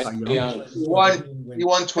Young. He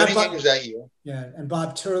won 20 games that year. Yeah, and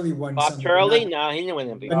Bob Turley won. Bob Turley? No, he didn't win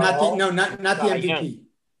the MVP. But not the MVP.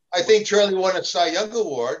 I think Turley won a Cy Young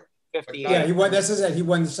award. 58. Yeah, he won. That's it. He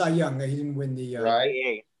won the Cy Young. He didn't win the.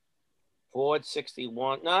 Right. Ford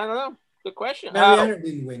 61. No, I don't know. Good question. Mariano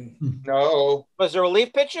didn't win. No. Was there a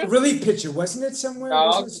relief pitcher? A relief pitcher, wasn't it somewhere?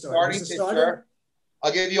 No, starting pitcher.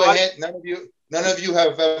 I'll give you a hint. None of you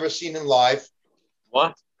have ever seen him live.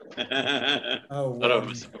 What? Oh, none of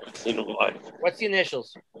us have seen him live. What's the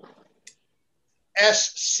initials?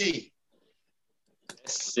 SC.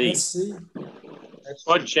 SC.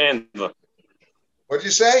 Spud Chandler. What'd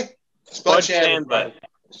you say? Spud Chandler.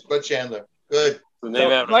 Spud Chandler. Good.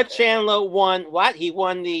 So Spud Chandler won what? He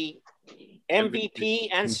won the MVP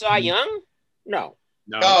and Cy Young? No,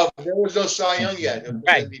 there was no Cy Young yet. It was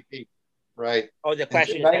right. MVP. Right. Oh, the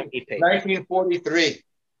question is MVP. 1943.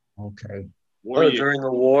 Okay. During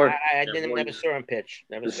the war. I never saw him pitch.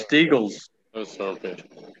 The Steagles. Never saw him pitch.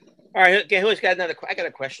 All right, okay, who's got another? I got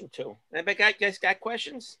a question too. Anybody guys got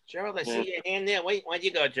questions? Gerald, I see your hand there. Wait, why'd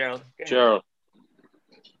you go, Gerald? Gerald.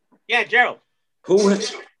 Yeah, Gerald.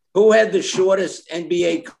 Who had the shortest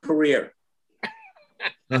NBA career?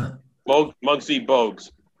 Muggsy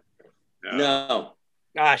Bogues. No.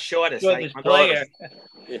 Shortest player.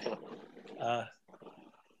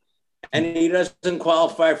 And he doesn't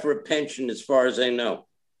qualify for a pension, as far as I know.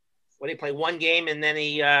 What did he play? One game and then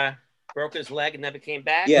he broke his leg and never came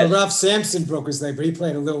back? Yeah. Ralph Sampson broke his leg, but he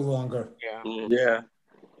played a little longer. Yeah. Yeah.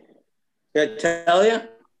 Can I tell you?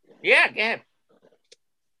 Yeah, go ahead.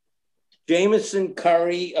 Jamison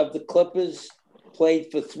Curry of the Clippers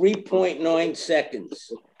played for 3.9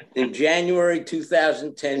 seconds in January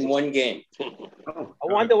 2010, one game. I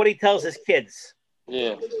wonder what he tells his kids.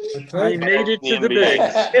 Yeah. I made it to the big.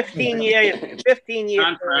 15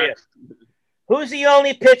 year career. Who's the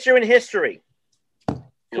only pitcher in history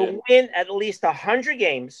to win at least 100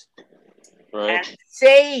 games and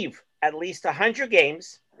save at least 100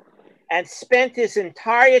 games and spent his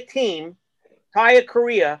entire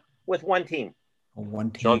career with one team?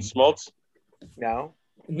 One team. John Smoltz? No.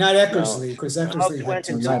 Not Eckersley, because Eckersley went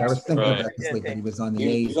to Right, I was thinking of Eckersley, but he was on the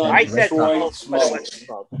A's. I said Smoltz.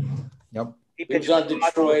 Yep. He was on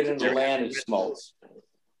Detroit and Atlanta Smoltz.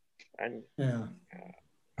 And yeah.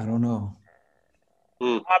 I don't know.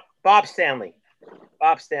 Bob Stanley.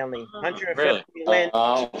 150 wins,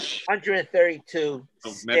 132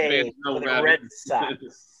 stays for the Red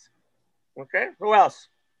Sox. Okay, who else?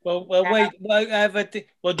 Well, wait. I have a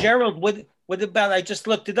well, Gerald. What about? I just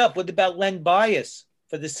looked it up. What about Len Bias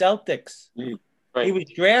for the Celtics? Right. He was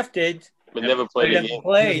drafted, but never played a game.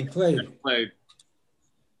 Played.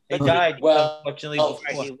 He died. Well, unfortunately,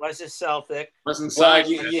 he was a Celtic. Wasn't signed.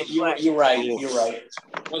 You're right. You're right.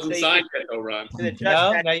 Wasn't signed yet, though, Ron.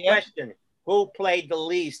 That question: who played the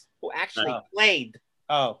least? Who actually played?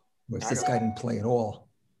 Oh, whereas this guy didn't play at all.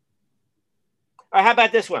 All right, how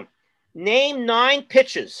about this one? Name 9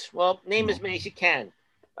 pitchers. Well, name as many as you can.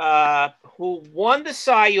 Who won the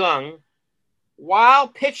Cy Young while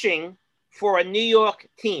pitching for a New York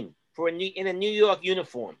team, in a New York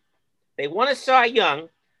uniform. They won a Cy Young,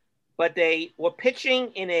 but they were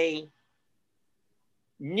pitching in a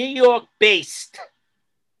New York-based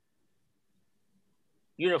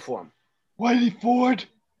uniform. Whitey Ford.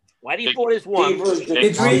 Whitey Ford is one.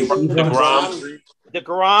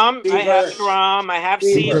 DeGrom. I have DeGrom. I have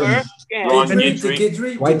Seaver.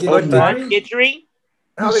 Guidry.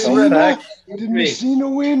 Did Messina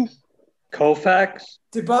win? Koufax.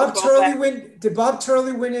 Did Bob Turley win? Did Bob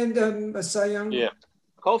Turley win in Cy Young? Yeah.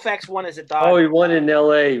 Koufax won as a Dodger. Oh, he won in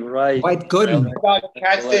L.A. Right. Dwight Gooden.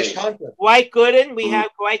 Catfish Hunter. Dwight Gooden. We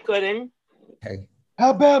have Dwight Gooden. Okay.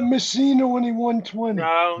 How about Messina when he won 20?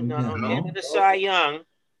 No. Into the Cy Young.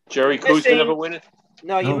 Jerry Kuzma never win it?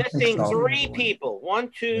 No, you're missing 3 people.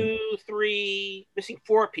 1, 2, 3. Missing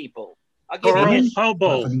 4 people. I'll give you For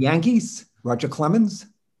the Yankees, Roger Clemens.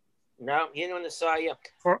 No, you didn't win the Cy Young.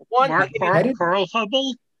 Carl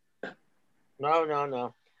Hubble.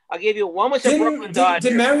 No. I'll give you one. Was a Brooklyn Dodger.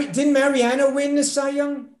 Didn't Mariano win the Cy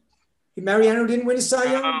Young? Mariano didn't win the Cy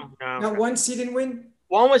Young? No. Not once he didn't win?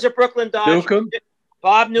 One was a Brooklyn Dodger. Newcomb?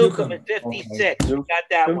 Bob Newcomb in 56. Okay. We got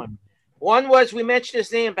that one. One was, we mentioned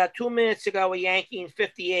his name about 2 minutes ago, a Yankee in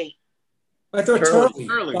 58. I thought Turley.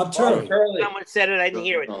 Bob Turley. Someone said it, I didn't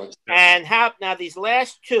hear it. And now these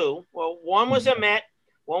last 2, well, one was a Met,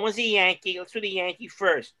 one was a Yankee. Let's do the Yankee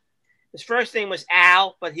first. His first name was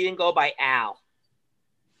Al, but he didn't go by Al.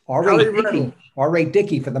 R.A.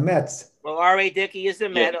 Dickey for the Mets. Well, R.A. Dickey is the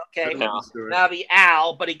Met, okay. Now the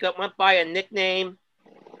Al, but he went by a nickname.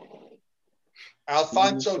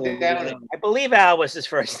 Alfonso Downey. I believe Al was his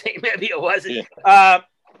first name. Maybe it wasn't.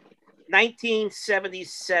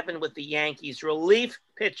 1977 with the Yankees, relief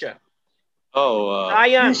pitcher. Cy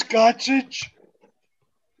Young. Gossage.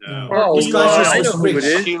 No. I know who it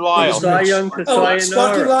is. Cy Young to Sayonara.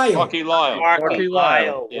 Sparky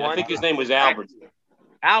Lyle. Yeah, I think his name was Albert.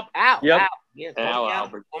 Al. Yep. Yeah,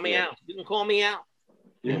 Albert. Call me Al. You can call me Al.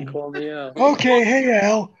 Okay, hey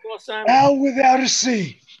Al. Al without a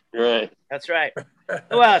C. Right. That's right.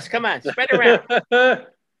 Who else? Come on, spread it around.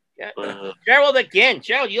 Yeah. Gerald again.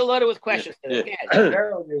 Gerald, you're loaded with questions today.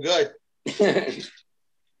 Gerald, you're good.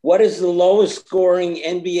 What is the lowest scoring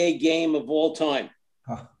NBA game of all time?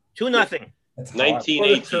 2-0.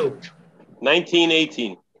 1918.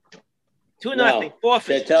 1918. 2-0.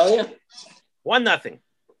 Forfeit. Did I tell you? 1-0.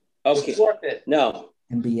 Okay. Forfeit. No.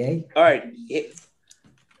 NBA. All right.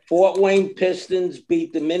 Fort Wayne Pistons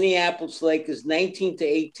beat the Minneapolis Lakers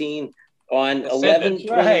 19-18 on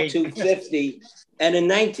 11/22/50, and in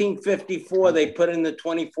 1954 they put in the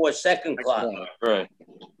 24-second clock. Right.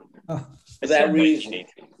 For that reason.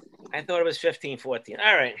 I thought it was 15-14.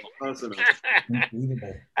 All right.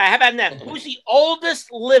 How about that? Who's the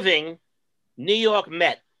oldest living New York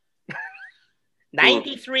Met?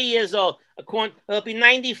 93 years old. He'll be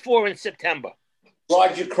 94 in September.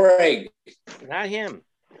 Roger Craig. Not him.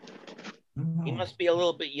 He must be a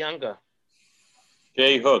little bit younger.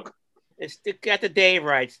 Jay Hook. It's got the Dave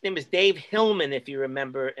right. His name is Dave Hillman, if you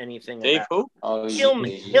remember anything. Dave about who? Oh,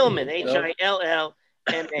 Hillman. Hillman. Hillman.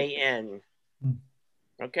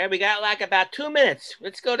 Okay, we got like about 2 minutes.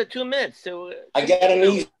 Let's go to 2 minutes. So I got an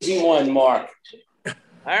easy one, Mark. All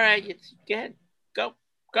right, go ahead. Go.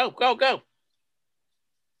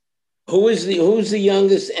 Who's the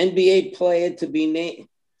youngest NBA player to be named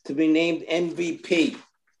MVP?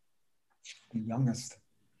 The youngest.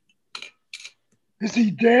 Is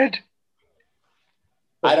he dead?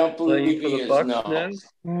 I don't believe he is. Bucks No. now?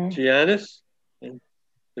 Giannis,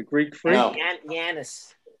 the Greek freak. No.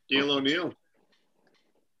 Giannis. Shaquille O'Neal.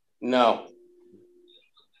 No.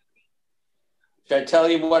 Should I tell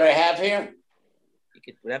you what I have here?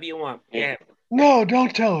 Whatever you want. Yeah. No,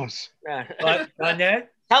 don't tell us.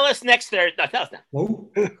 Tell us next Thursday. No, tell us now.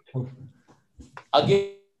 I'll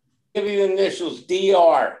give you the initials.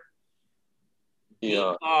 DR.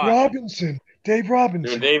 Yeah. Robinson. Dave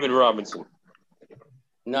Robinson. David Robinson.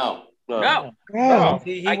 No. No.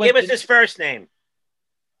 Give us his first name.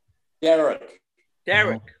 Derek.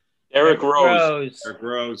 Derek Rose. Derek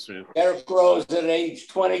Rose. Man. Derek Rose at age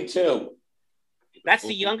 22. That's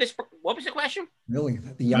the youngest. What was the question? Really?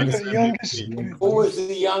 The youngest. Who was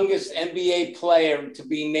the youngest NBA player to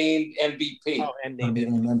be named MVP? Oh,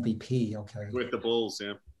 MVP. Okay. With the Bulls,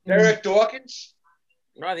 yeah. Derek Dawkins?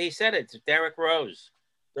 No, he said it. It's Derek Rose.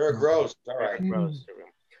 Derek Rose. All right. Rose.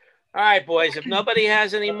 All right, boys. If nobody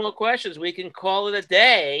has any more questions, we can call it a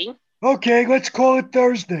day. Okay, let's call it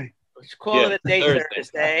Thursday. Let's call it a day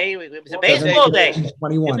Thursday. It was a baseball day.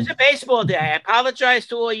 21. It was a baseball day. I apologize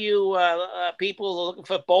to all you people who are looking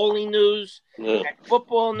for bowling news and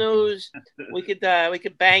football news. We could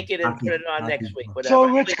bank it and put it on next week. Whatever. So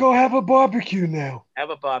let's go have a barbecue now. Have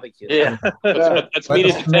a barbecue. Yeah. Let's meet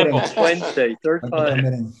at the temple. Wednesday, third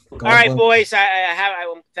time. All right, boys.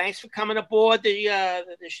 Thanks for coming aboard the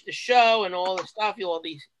show and all the stuff, all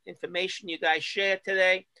the information you guys shared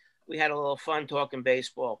today. We had a little fun talking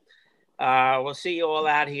baseball. We'll see you all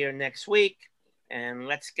out here next week, and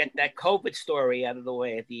let's get that COVID story out of the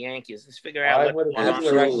way at the Yankees. Let's figure out what's going on.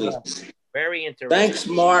 Absolutely. Very interesting. Thanks,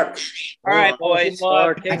 Mark. All right, boys.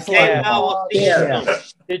 Take care. We'll see you soon.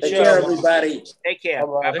 Take care, everybody. Take care.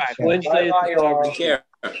 Bye-bye. Wednesday. Take care.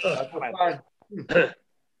 Bye.